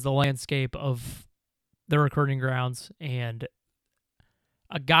 understands the landscape of the recruiting grounds, and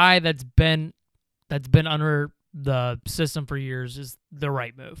a guy that's been under the system for years is the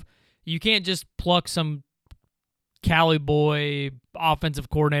right move. You can't just pluck some Cali boy offensive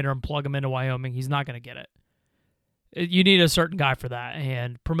coordinator and plug him into Wyoming. He's not going to get it. You need a certain guy for that,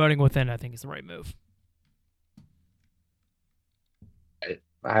 and promoting within, I think, is the right move.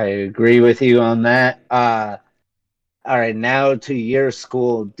 I agree with you on that. All right, now to your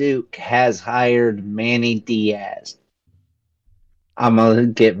school. Duke has hired Manny Diaz. I'm going to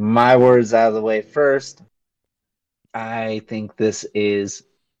get my words out of the way first. I think this is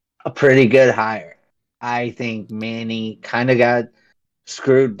a pretty good hire. I think Manny kind of got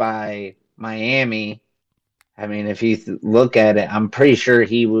screwed by Miami. I mean, if you look at it, I'm pretty sure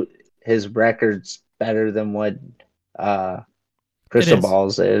his record's better than what crystal is.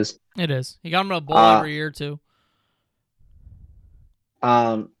 balls is. It is. He got him a bowl Uh, every year too.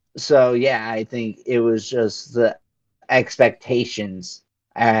 So yeah, I think it was just the expectations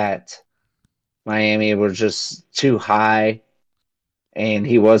at Miami were just too high, and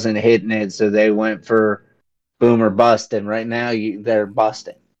he wasn't hitting it, so they went for boom or bust. And right now, they're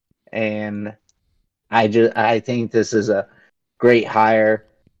busting. And I think this is a great hire.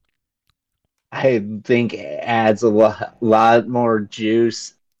 I think it adds a lot more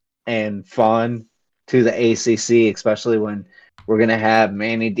juice and fun to the ACC, especially when we're going to have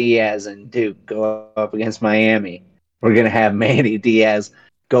Manny Diaz and Duke go up against Miami. We're going to have Manny Diaz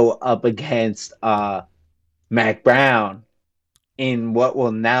go up against Mac Brown in what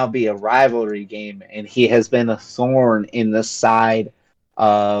will now be a rivalry game, and he has been a thorn in the side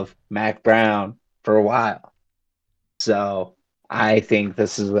of Mac Brown for a while. So I think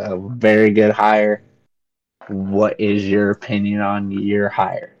this is a very good hire. What is your opinion on your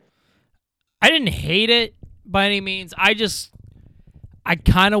hire? I didn't hate it by any means. I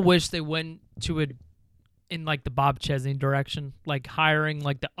kind of wish they went to it in like the Bob Chesney direction, like hiring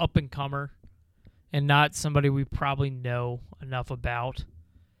like the up and comer and not somebody we probably know enough about.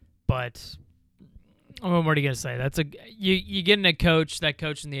 But what are you gonna say? That's you getting a coach that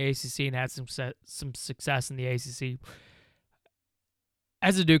coached in the ACC and had some success in the ACC.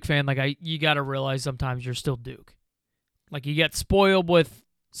 As a Duke fan, like you got to realize sometimes you're still Duke. Like you get spoiled with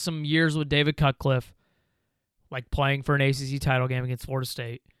some years with David Cutcliffe, like playing for an ACC title game against Florida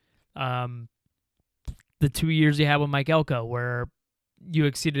State. The 2 years you had with Mike Elko, where you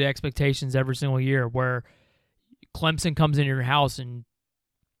exceeded expectations every single year, where Clemson comes in your house and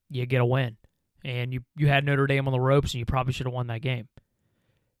you get a win. And you had Notre Dame on the ropes and you probably should have won that game.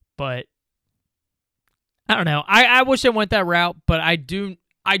 But I don't know. I wish I went that route, but I do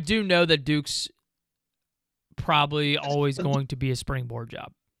know that Duke's probably always going to be a springboard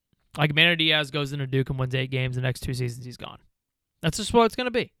job. Like Manny Diaz goes into Duke and wins 8 games, the next 2 seasons he's gone. That's just what it's going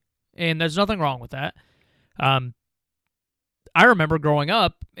to be. And there's nothing wrong with that. I remember growing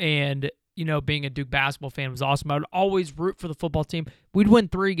up and, being a Duke basketball fan was awesome. I would always root for the football team. We'd win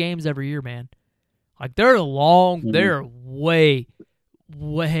 3 games every year, man. Like they're way,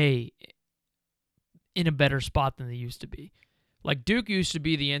 way in a better spot than they used to be. Like Duke used to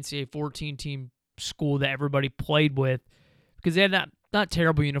be the NCAA 14-team school that everybody played with because they had not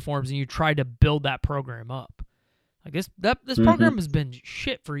terrible uniforms, and you tried to build that program up. Like this program has been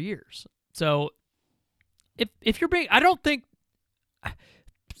shit for years. So if you're being, I don't think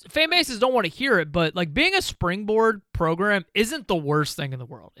fan bases don't want to hear it, but like being a springboard program isn't the worst thing in the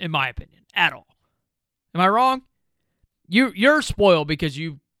world, in my opinion, at all. Am I wrong? You're spoiled because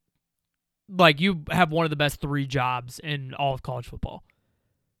you have one of the best 3 jobs in all of college football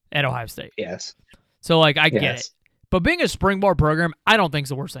at Ohio State. Yes. So I get it. But being a springboard program, I don't think is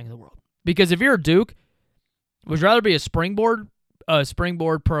the worst thing in the world. Because if you're a Duke, would you rather be a springboard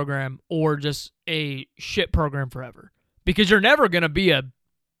program or just a shit program forever? Because you're never going to be a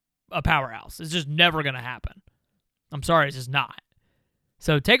powerhouse. It's just never going to happen. I'm sorry, it's just not.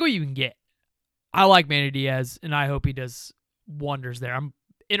 So take what you can get. I like Manny Diaz, and I hope he does wonders there. I'm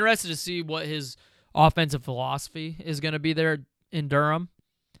interested to see what his offensive philosophy is going to be there in Durham.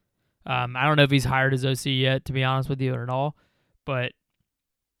 I don't know if he's hired his OC yet, to be honest with you, at all. But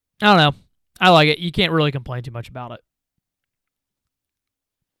I don't know. I like it. You can't really complain too much about it.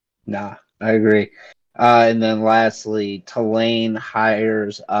 Nah, I agree. And then lastly, Tulane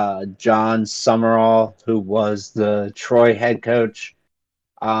hires John Summerall, who was the Troy head coach.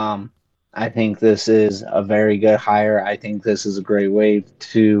 I think this is a very good hire. I think this is a great way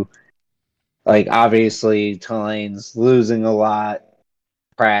to, obviously Tulane's losing a lot.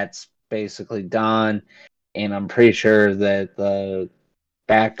 Pratt's basically done, and I'm pretty sure that the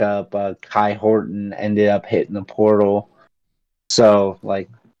backup, Kai Horton, ended up hitting the portal. So,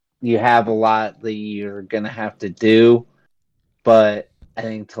 you have a lot that you're going to have to do, but I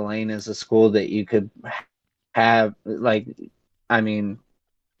think Tulane is a school that you could have,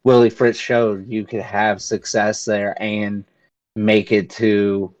 Willie Fritz showed you could have success there and make it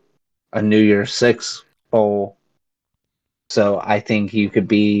to a New Year's Six bowl. So I think you could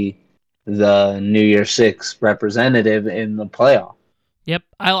be the New Year's Six representative in the playoff. Yep,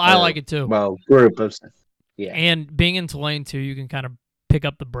 I like it too. Well, group of, yeah. And being in Tulane too, you can kind of pick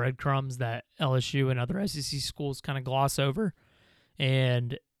up the breadcrumbs that LSU and other SEC schools kind of gloss over.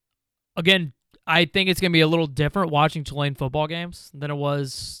 And again, I think it's going to be a little different watching Tulane football games than it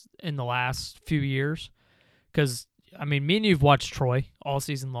was in the last few years. Because, me and you've watched Troy all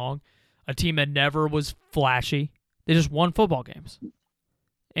season long, a team that never was flashy. They just won football games.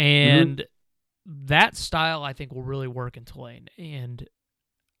 And that style I think will really work in Tulane, and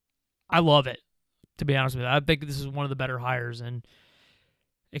I love it, to be honest with you. I think this is one of the better hires, and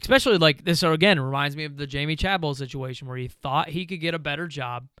especially like this, again, reminds me of the Jamie Chadwell situation where he thought he could get a better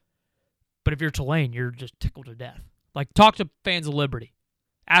job, but if you're Tulane, you're just tickled to death. Like, talk to fans of Liberty.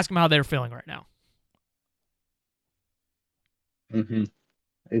 Ask them how they're feeling right now. Mm-hmm.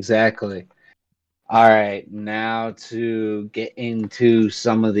 Exactly. All right, now to get into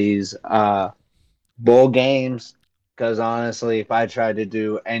some of these bowl games, because honestly, if I try to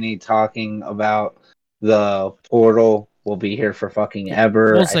do any talking about the portal, we'll be here for fucking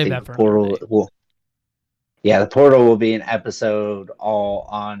ever. We'll I save think that the for portal another day. will. Yeah, the portal will be an episode all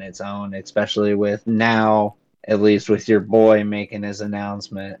on its own, especially with now, at least with your boy making his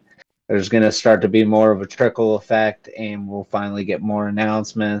announcement. There's going to start to be more of a trickle effect, and we'll finally get more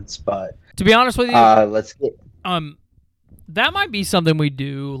announcements. But To be honest with you, let's get. that might be something we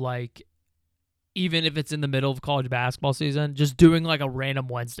do, like, even if it's in the middle of college basketball season, just doing like a random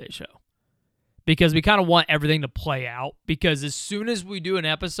Wednesday show. Because we kind of want everything to play out. Because as soon as we do an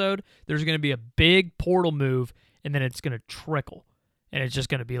episode, there's going to be a big portal move, and then it's going to trickle. And it's just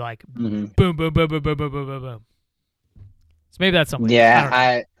going to be like boom, boom, boom, boom, boom, boom, boom, boom, boom. So maybe that's something.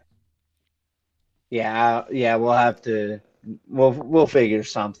 Yeah, we'll have to. We'll figure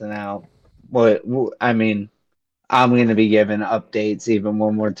something out. I mean, I'm going to be giving updates even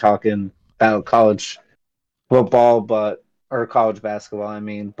when we're talking about college football, or college basketball. I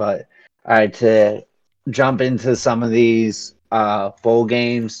mean, but all right, to jump into some of these bowl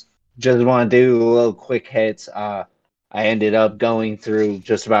games, just want to do a little quick hits. I ended up going through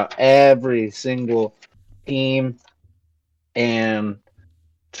just about every single team and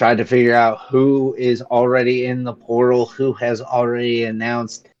tried to figure out who is already in the portal, who has already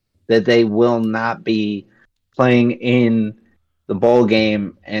announced that they will not be playing in the bowl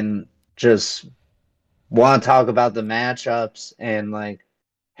game, and just want to talk about the matchups and like,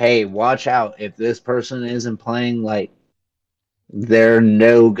 hey, watch out if this person isn't playing, like, they're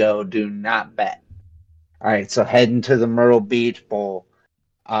no go, do not bet. All right, so heading to the Myrtle Beach Bowl,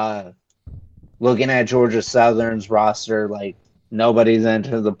 looking at Georgia Southern's roster, like, nobody's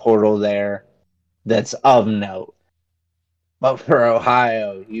entered the portal there that's of note. But for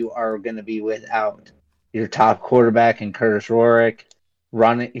Ohio, you are going to be without your top quarterback in Curtis Rorick.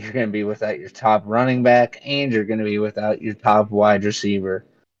 You're going to be without your top running back, and you're going to be without your top wide receiver.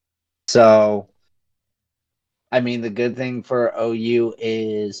 So, I mean, the good thing for OU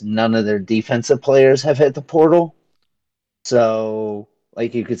is none of their defensive players have hit the portal. So,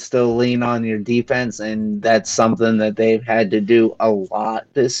 like, you could still lean on your defense, and that's something that they've had to do a lot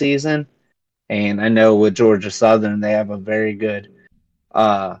this season. And I know with Georgia Southern, they have a very good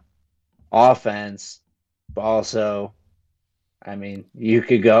offense, but also, I mean, you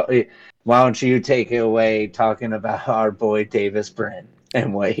could go. Why don't you take it away talking about our boy Davis Brin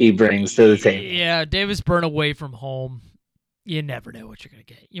and what he brings to the table? Yeah, Davis Byrne away from home. You never know what you're going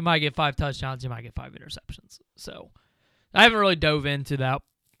to get. You might get 5 touchdowns. You might get 5 interceptions. So I haven't really dove into that,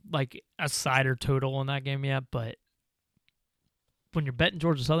 like a side or total on that game yet, but when you're betting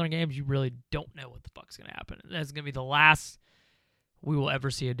Georgia Southern games, you really don't know what the fuck's going to happen. That's going to be the last we will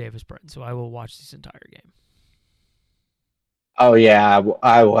ever see of Davis Brin, so I will watch this entire game. Oh yeah,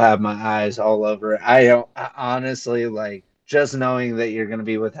 I will have my eyes all over it. Honestly, like, just knowing that you're going to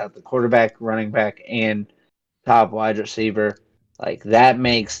be without the quarterback, running back, and top wide receiver, like, that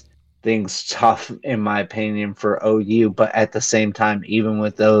makes things tough in my opinion for OU. But at the same time, even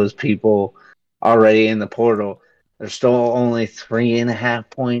with those people already in the portal, they're still only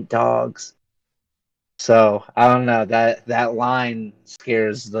 3.5-point dogs. So I don't know, that line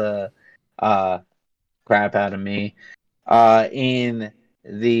scares the crap out of me. In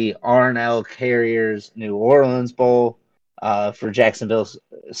the R&L Carriers New Orleans Bowl, for Jacksonville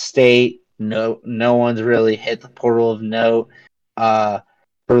State, no one's really hit the portal of note. For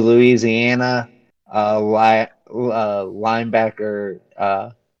Louisiana, linebacker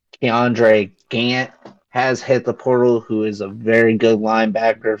Keandre Gant has hit the portal, who is a very good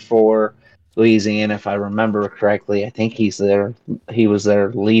linebacker for Louisiana, if I remember correctly. I think he was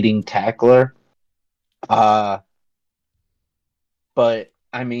their leading tackler. But,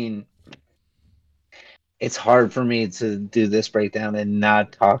 I mean, it's hard for me to do this breakdown and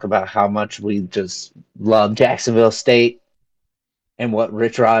not talk about how much we just love Jacksonville State and what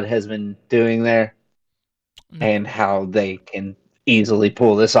Rich Rod has been doing there and how they can easily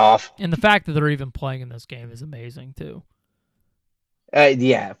pull this off. And the fact that they're even playing in this game is amazing, too.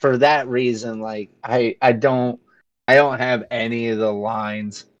 Yeah, for that reason, like, I don't have any of the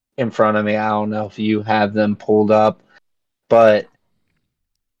lines in front of me. I don't know if you have them pulled up, but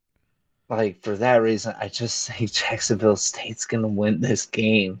like for that reason, I just think Jacksonville State's gonna win this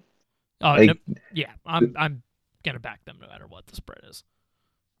game. Oh, Like, no, yeah, I'm gonna back them no matter what the spread is.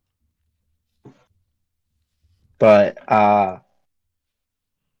 but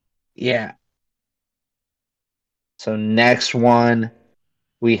yeah. So next one,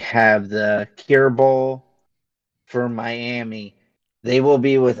 we have the Cure Bowl for Miami. They will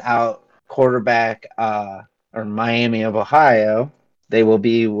be without quarterback, or Miami of Ohio. They will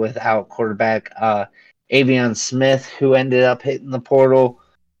be without quarterback Avion Smith, who ended up hitting the portal.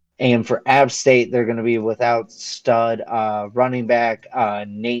 And for App State, they're going to be without stud running back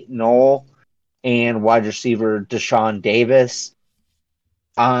Nate Knoll and wide receiver Deshaun Davis.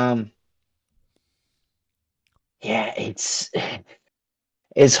 Yeah, it's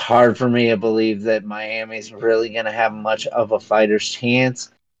hard for me to believe that Miami's really going to have much of a fighter's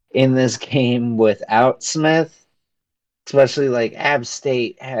chance in this game without Smith, especially like App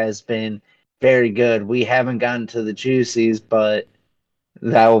State has been very good. We haven't gotten to the juicies, but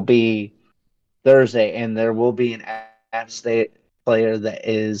that will be Thursday, and there will be an App State player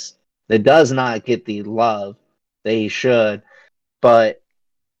that does not get the love they should, but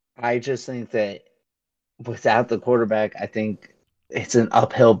I just think that without the quarterback, I think it's an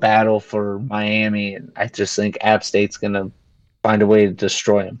uphill battle for Miami, and I just think App State's gonna find a way to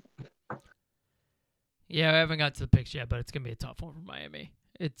destroy them. Yeah, I haven't got to the picks yet, but it's gonna be a tough one for Miami.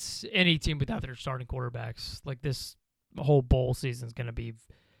 It's any team without their starting quarterbacks. Like this whole bowl season is gonna be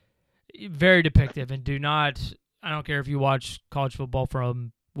very depictive, and I don't care if you watch college football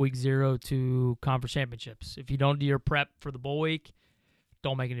from week 0 to conference championships. If you don't do your prep for the bowl week,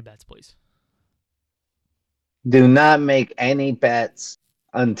 don't make any bets, please. Do not make any bets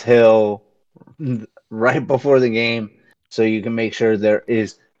until right before the game, so you can make sure there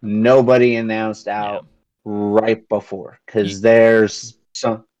is nobody announced out right before, because there's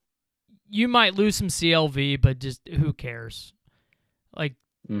some. You might lose some CLV, but just who cares? Like,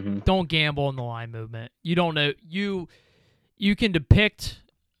 don't gamble on the line movement. You don't know. You can depict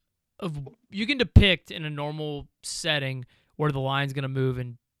in a normal setting where the line's going to move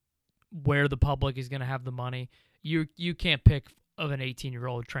and where the public is going to have the money. You can't pick of an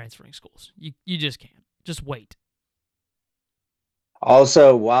 18-year-old transferring schools. You just can't. Just wait.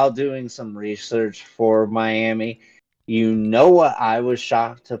 Also, while doing some research for Miami, you know what I was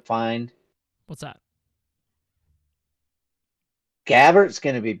shocked to find? What's that? Gabbert's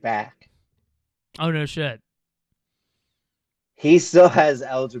going to be back. Oh, no shit. He still has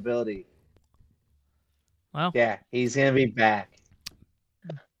eligibility. Well, yeah, he's going to be back.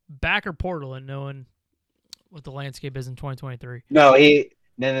 Back or portal and knowing what the landscape is in 2023. No. He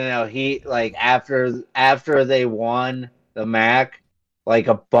like after they won the MAC, like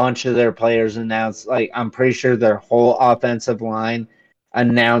a bunch of their players announced, like I'm pretty sure their whole offensive line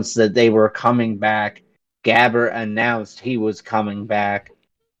announced that they were coming back. Gabbert announced he was coming back.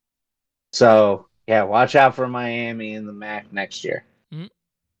 So, yeah, watch out for Miami in the MAC next year. Mm-hmm.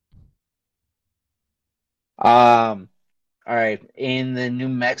 All right, in the New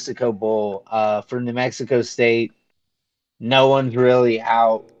Mexico Bowl, for New Mexico State, no one's really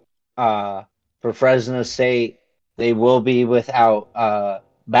out. For Fresno State, they will be without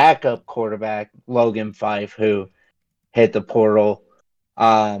backup quarterback Logan Fife, who hit the portal.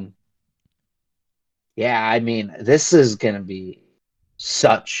 Yeah, I mean, this is going to be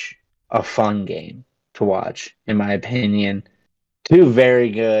such a fun game to watch, in my opinion. Two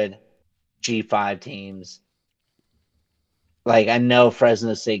very good G5 teams. Like, I know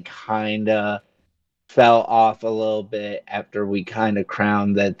Fresno State kind of fell off a little bit after we kind of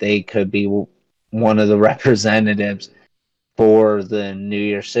crowned that they could be one of the representatives for the New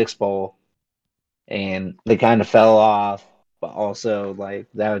Year's Six Bowl. And they kind of fell off, but also, like,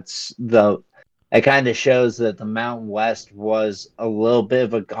 it kind of shows that the Mountain West was a little bit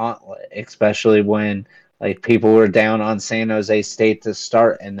of a gauntlet, especially when like people were down on San Jose State to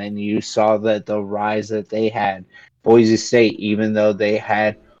start, and then you saw that the rise that they had. Boise State, even though they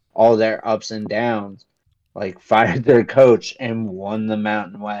had all their ups and downs, like fired their coach and won the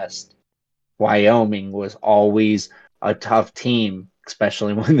Mountain West. Wyoming was always a tough team,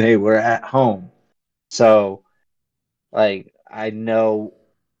 especially when they were at home. So, like, I know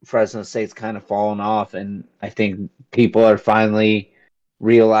Fresno State's kind of fallen off, and I think people are finally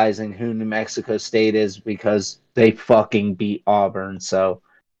realizing who New Mexico State is because they fucking beat Auburn. So,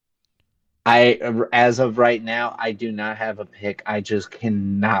 as of right now, I do not have a pick. I just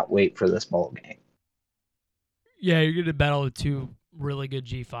cannot wait for this bowl game. Yeah, you're going to battle with two really good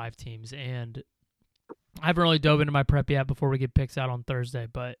G5 teams, and I haven't really dove into my prep yet before we get picks out on Thursday,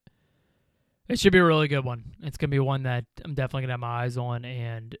 but it should be a really good one. It's going to be one that I'm definitely going to have my eyes on,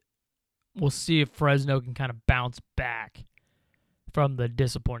 and we'll see if Fresno can kind of bounce back from the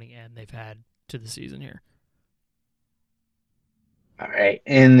disappointing end they've had to the season here. All right.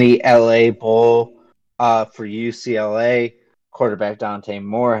 In the LA Bowl, for UCLA, quarterback Dante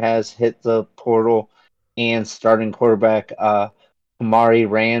Moore has hit the portal, and starting quarterback Kamari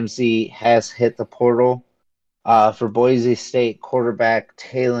Ramsey has hit the portal. For Boise State, quarterback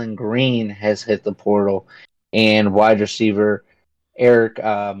Talon Green has hit the portal, and wide receiver Eric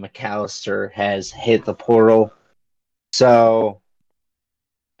McAllister has hit the portal. So,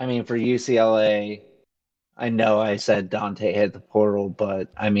 I mean, for UCLA, I know I said Dante hit the portal, but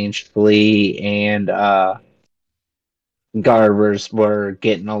I mean, Schlee and Garbers were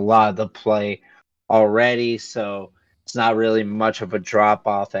getting a lot of the play already, so it's not really much of a drop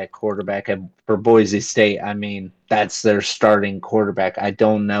off at quarterback. And for Boise State, I mean, that's their starting quarterback. I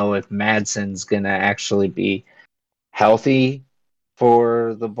don't know if Madsen's going to actually be healthy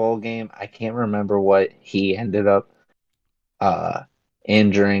for the bowl game. I can't remember what he ended up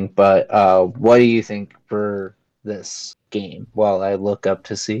injuring, but what do you think for this game while I look up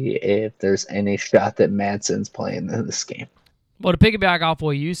to see if there's any shot that Madsen's playing in this game? Well, to piggyback off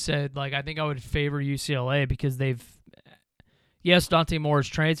what you said, like I think I would favor UCLA because yes, Dante Moore's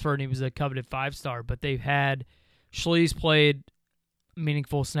transferred and he was a coveted 5-star, but they've had Schlee's played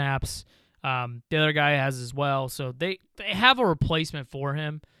meaningful snaps. The other guy has as well, so they have a replacement for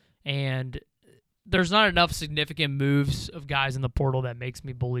him, and there's not enough significant moves of guys in the portal that makes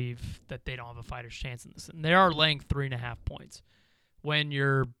me believe that they don't have a fighter's chance in this. And they are laying 3.5 points. When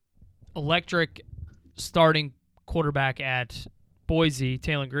your electric starting quarterback at Boise,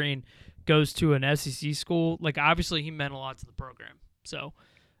 Talon Green, goes to an SEC school, like obviously he meant a lot to the program. So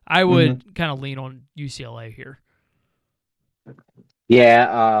I would kind of lean on UCLA here.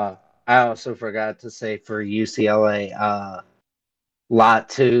 Yeah, I also forgot to say for UCLA,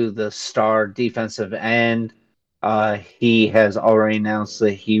 Latu, the star defensive end, he has already announced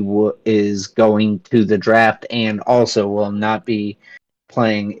that he is going to the draft and also will not be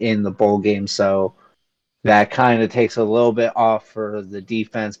playing in the bowl game. So that kind of takes a little bit off for the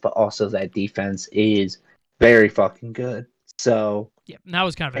defense, but also that defense is very fucking good. So yeah, that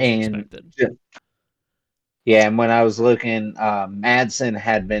was kind of expected. Yeah, and when I was looking, Madsen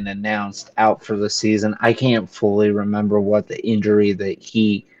had been announced out for the season. I can't fully remember what the injury that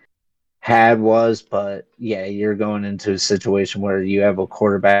he had was, but yeah, you're going into a situation where you have a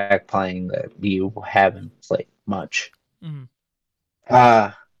quarterback playing that you haven't played much.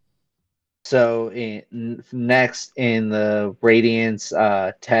 Mm-hmm. So next in the Radiance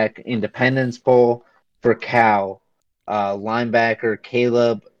Tech Independence Bowl for Cal, linebacker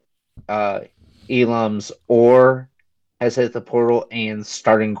Caleb Elam's Orr has hit the portal, and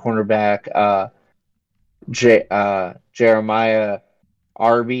starting cornerback Jeremiah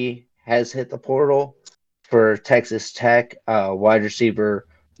Arby has hit the portal. For Texas Tech, wide receiver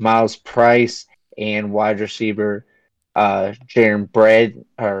Miles Price and wide receiver Jaron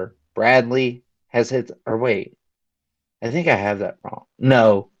Bradley has hit. Or wait, I think I have that wrong.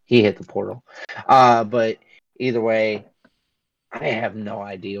 No, he hit the portal. But either way, I have no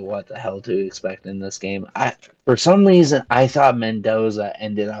idea what the hell to expect in this game. For some reason, I thought Mendoza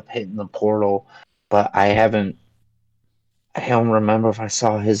ended up hitting the portal, but I don't remember if I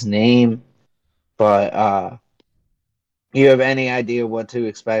saw his name. But you have any idea what to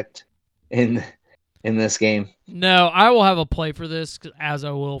expect in this game? No, I will have a play for this, as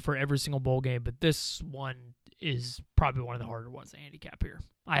I will for every single bowl game, but this one is probably one of the harder ones to handicap here.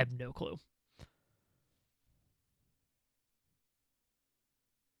 I have no clue.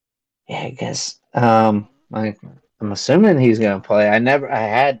 Yeah, I guess. I'm assuming he's gonna play.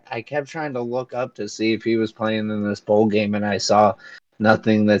 I kept trying to look up to see if he was playing in this bowl game, and I saw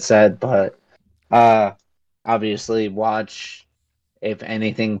nothing that said. But obviously, watch if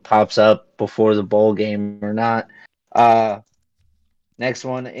anything pops up before the bowl game or not. Next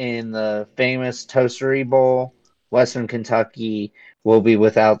one in the famous Toastery Bowl, Western Kentucky will be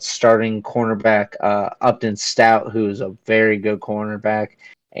without starting cornerback Upton Stout, who is a very good cornerback,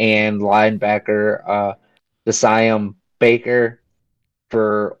 and linebacker Desiam Baker.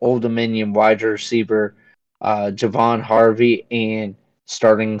 For Old Dominion, wide receiver Javon Harvey and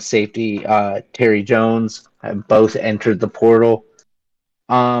starting safety Terry Jones have both entered the portal.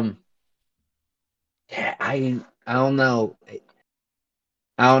 Yeah, I don't know.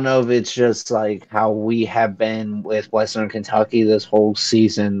 I don't know if it's just like how we have been with Western Kentucky this whole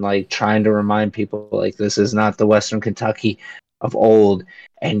season, like trying to remind people like this is not the Western Kentucky of old.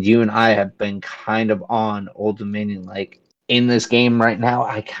 And you and I have been kind of on Old Dominion. Like in this game right now,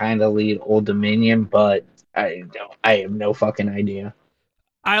 I kind of lead Old Dominion, but I have no fucking idea.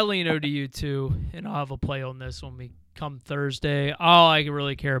 I lean ODU too, and I'll have a play on this when we come Thursday. All I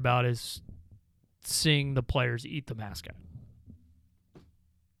really care about is seeing the players eat the mascot.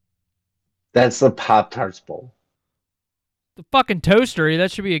 That's the Pop-Tarts Bowl. The fucking toastery,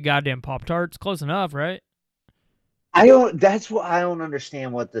 that should be a goddamn Pop-Tart. It's close enough, right? That's what I don't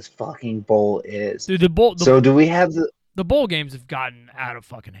understand what this fucking bowl is. Dude, do we have the bowl games have gotten out of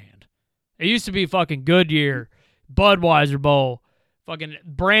fucking hand. It used to be fucking Goodyear, Budweiser Bowl, fucking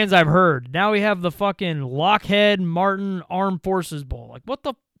brands I've heard. Now we have the fucking Lockheed Martin Armed Forces Bowl. Like, what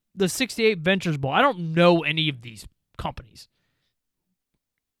the 68 Ventures Bowl? I don't know any of these companies.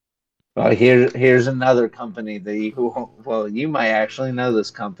 Well, here's another company that you might actually know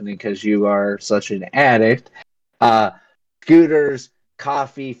this company because you are such an addict. Scooters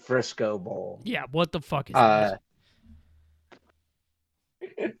Coffee Frisco Bowl. Yeah, what the fuck is that?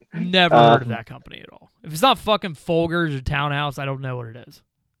 Never heard of that company at all. If it's not fucking Folgers or Townhouse, I don't know what it is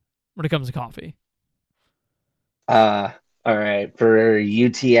when it comes to coffee. All right. For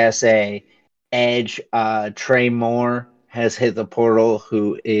UTSA, Edge, Trey Moore has hit the portal,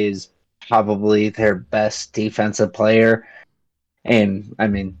 who is probably their best defensive player. And, I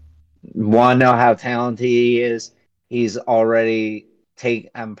mean, want to know how talented he is.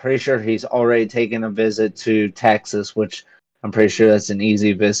 I'm pretty sure he's already taken a visit to Texas, which I'm pretty sure that's an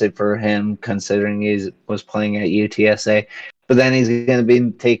easy visit for him considering he was playing at UTSA. But then he's going to be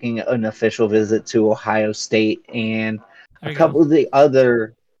taking an official visit to Ohio State, and a couple of the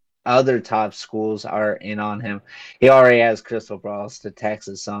other top schools are in on him. He already has Crystal Balls to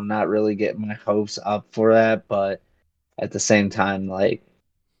Texas, so I'm not really getting my hopes up for that. But at the same time, like,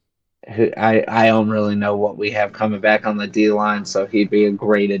 I don't really know what we have coming back on the D line, so he'd be a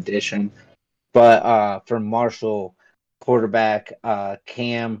great addition. But for Marshall, quarterback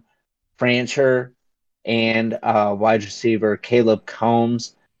Cam Francher and wide receiver Caleb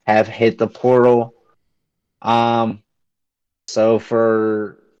Combs have hit the portal. I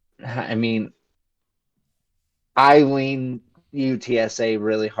lean UTSA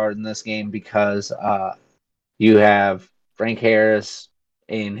really hard in this game because you have Frank Harris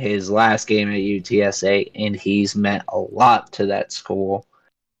in his last game at UTSA, and he's meant a lot to that school.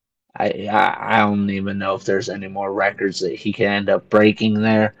 I don't even know if there's any more records that he can end up breaking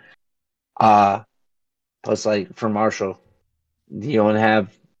there. Plus, like, for Marshall, we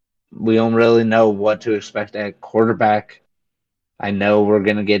don't really know what to expect at quarterback. I know we're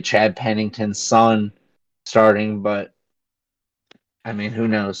gonna get Chad Pennington's son starting, but I mean, who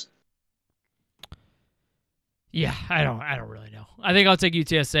knows? Yeah, I don't really know. I think I'll take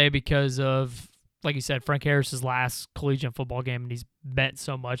UTSA because of, like you said, Frank Harris's last collegiate football game, and he's meant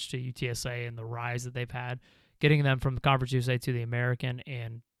so much to UTSA and the rise that they've had, getting them from the Conference USA to the American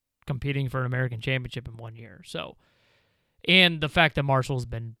and competing for an American championship in 1 year. So, and the fact that Marshall's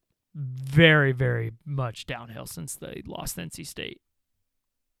been very, very much downhill since they lost to NC State.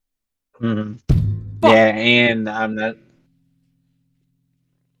 Mm-hmm. Yeah, and I'm not.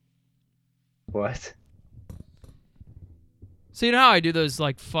 What? So you know how I do those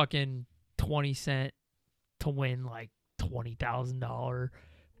like fucking 20-cent to win like $20,000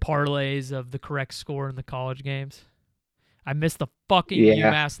 parlays of the correct score in the college games? I missed the fucking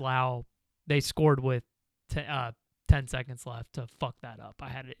UMass Lau. They scored with 10 seconds left to fuck that up. I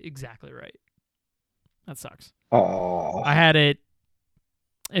had it exactly right. That sucks. Oh. I had it.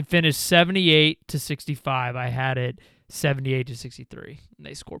 It finished 78-65. I had it 78-63, and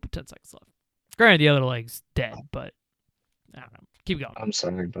they scored with 10 seconds left. Granted, the other leg's dead, but I don't know. Keep going. I'm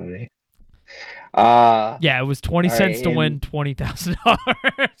sorry, buddy. Yeah, it was 20 cents to win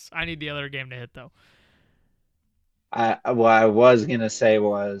 $20,000. I need the other game to hit, though. What I was going to say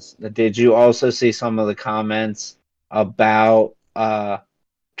was, did you also see some of the comments about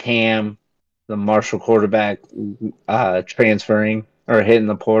Cam, the Marshall quarterback, transferring or hitting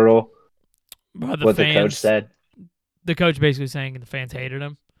the portal? The coach said? The coach basically saying the fans hated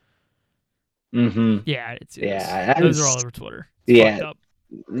him. Mm-hmm. Yeah, those are all over Twitter. Yeah,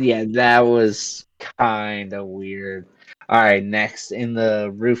 that was kind of weird. All right, next in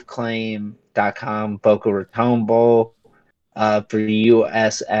the roofclaim.com Boca Raton Bowl. For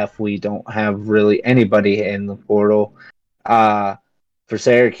USF, we don't have really anybody in the portal. For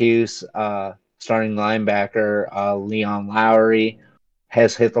Syracuse, starting linebacker Leon Lowry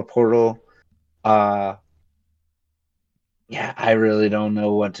has hit the portal. Yeah, I really don't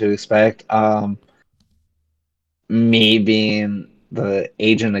know what to expect. Me being the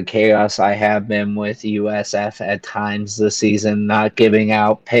agent of chaos I have been with USF at times this season, not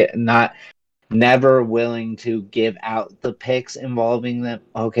never willing to give out the picks involving them.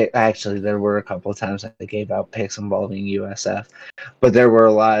 Okay, actually, there were a couple of times I gave out picks involving USF, but there were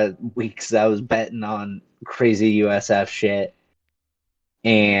a lot of weeks that I was betting on crazy USF shit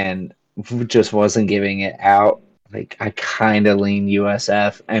and just wasn't giving it out. Like, I kind of lean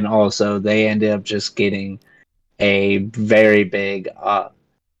USF, and also they ended up just getting a very big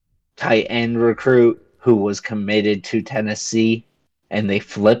tight end recruit who was committed to Tennessee, and they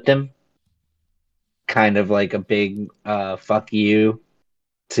flipped him. Kind of like a big fuck you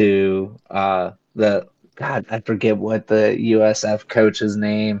to the God, I forget what the USF coach's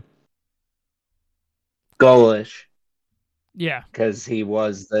name. Golish, Yeah. because he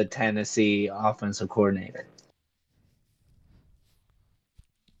was the Tennessee offensive coordinator.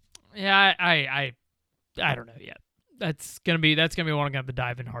 Yeah, I don't know yet. That's gonna be one I'm gonna have to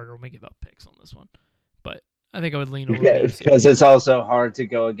dive in harder when we give up picks on this one. But I think I would lean a little bit. Because it's also hard to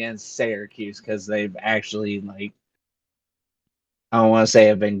go against Syracuse because they've actually, like, I don't want to say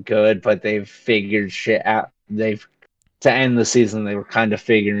have been good, but they've figured shit out. To end the season, they were kind of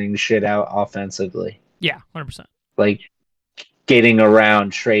figuring shit out offensively. Yeah, 100%. Like, getting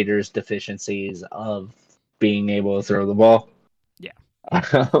around Schrader's deficiencies of being able to throw the ball. Yeah.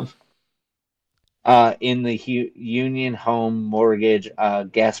 In the Union Home Mortgage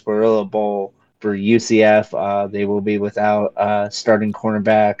Gasparilla Bowl for UCF, they will be without starting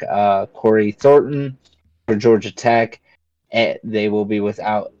cornerback Corey Thornton. For Georgia Tech, they will be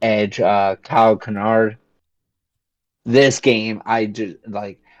without edge Kyle Kennard. This game, I just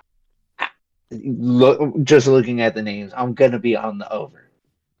like just looking at the names, I'm gonna be on the over.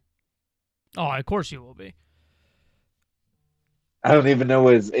 Oh, of course you will be. I don't even know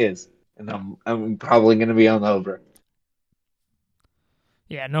what it is, and I'm probably gonna be on the over.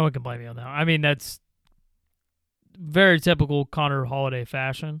 Yeah, no one can blame me on that. I mean, that's very typical Connor Holiday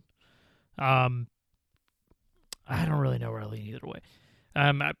fashion. I don't really know where I lean either way.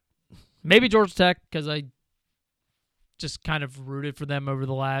 Maybe Georgia Tech, because I just kind of rooted for them over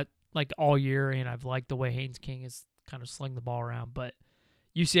the all year, and I've liked the way Haynes King has kind of sling the ball around. But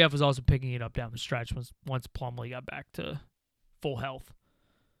UCF was also picking it up down the stretch once Plumlee got back to full health.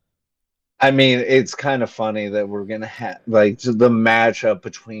 I mean, it's kind of funny that we're gonna have like the matchup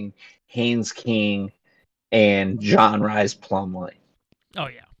between Haynes King and John Rice Plumlee. Oh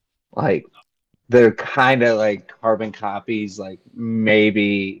yeah, Like, they're kind of like carbon copies. Like,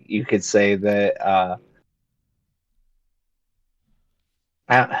 maybe you could say that.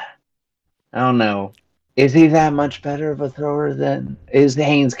 I don't know. Is he that much better of a thrower than is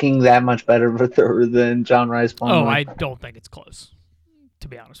Haynes King that much better of a thrower than John Rice Plumlee? Oh, I don't think it's close, to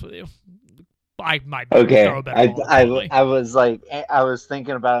be honest with you. I might throw a better ball than Plumlee. I was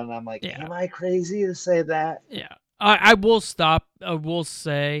thinking about it, and I'm like, Yeah. am I crazy to say that? Yeah. I will stop. I will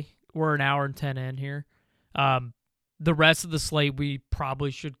say we're an hour and 10 in here. The rest of the slate we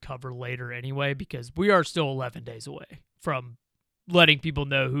probably should cover later anyway, because we are still 11 days away from letting people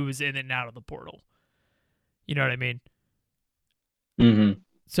know who is in and out of the portal. You know what I mean? Mm-hmm.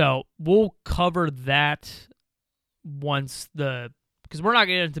 So we'll cover that because we're not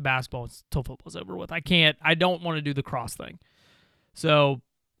getting into basketball until football's over with. I don't want to do the cross thing. So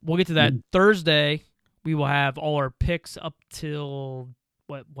we'll get to that Thursday. We will have all our picks up till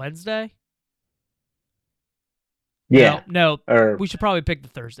Wednesday? Yeah. No, or we should probably pick the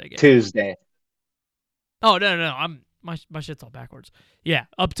Thursday game. Tuesday. Oh, no. My shit's all backwards. Yeah,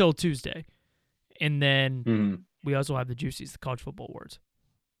 up till Tuesday. And then we also have the Juicies, the College Football Awards.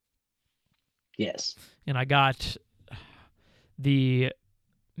 Yes. And I got the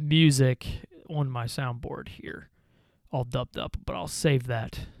music on my soundboard here all dubbed up, but I'll save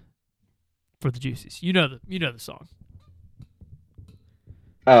that for the Juicies. You know the song.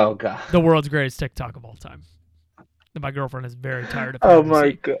 Oh god. The world's greatest TikTok of all time. And my girlfriend is very tired of Oh hearing my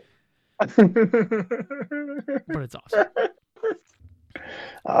it, god. but it's awesome.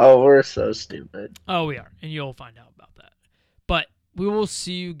 Oh, we're so stupid. Oh, we are, and you'll find out about that. But we will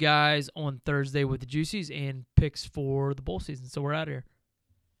see you guys on Thursday with the Juicies and picks for the bowl season. So we're out of here.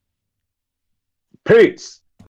 Peace.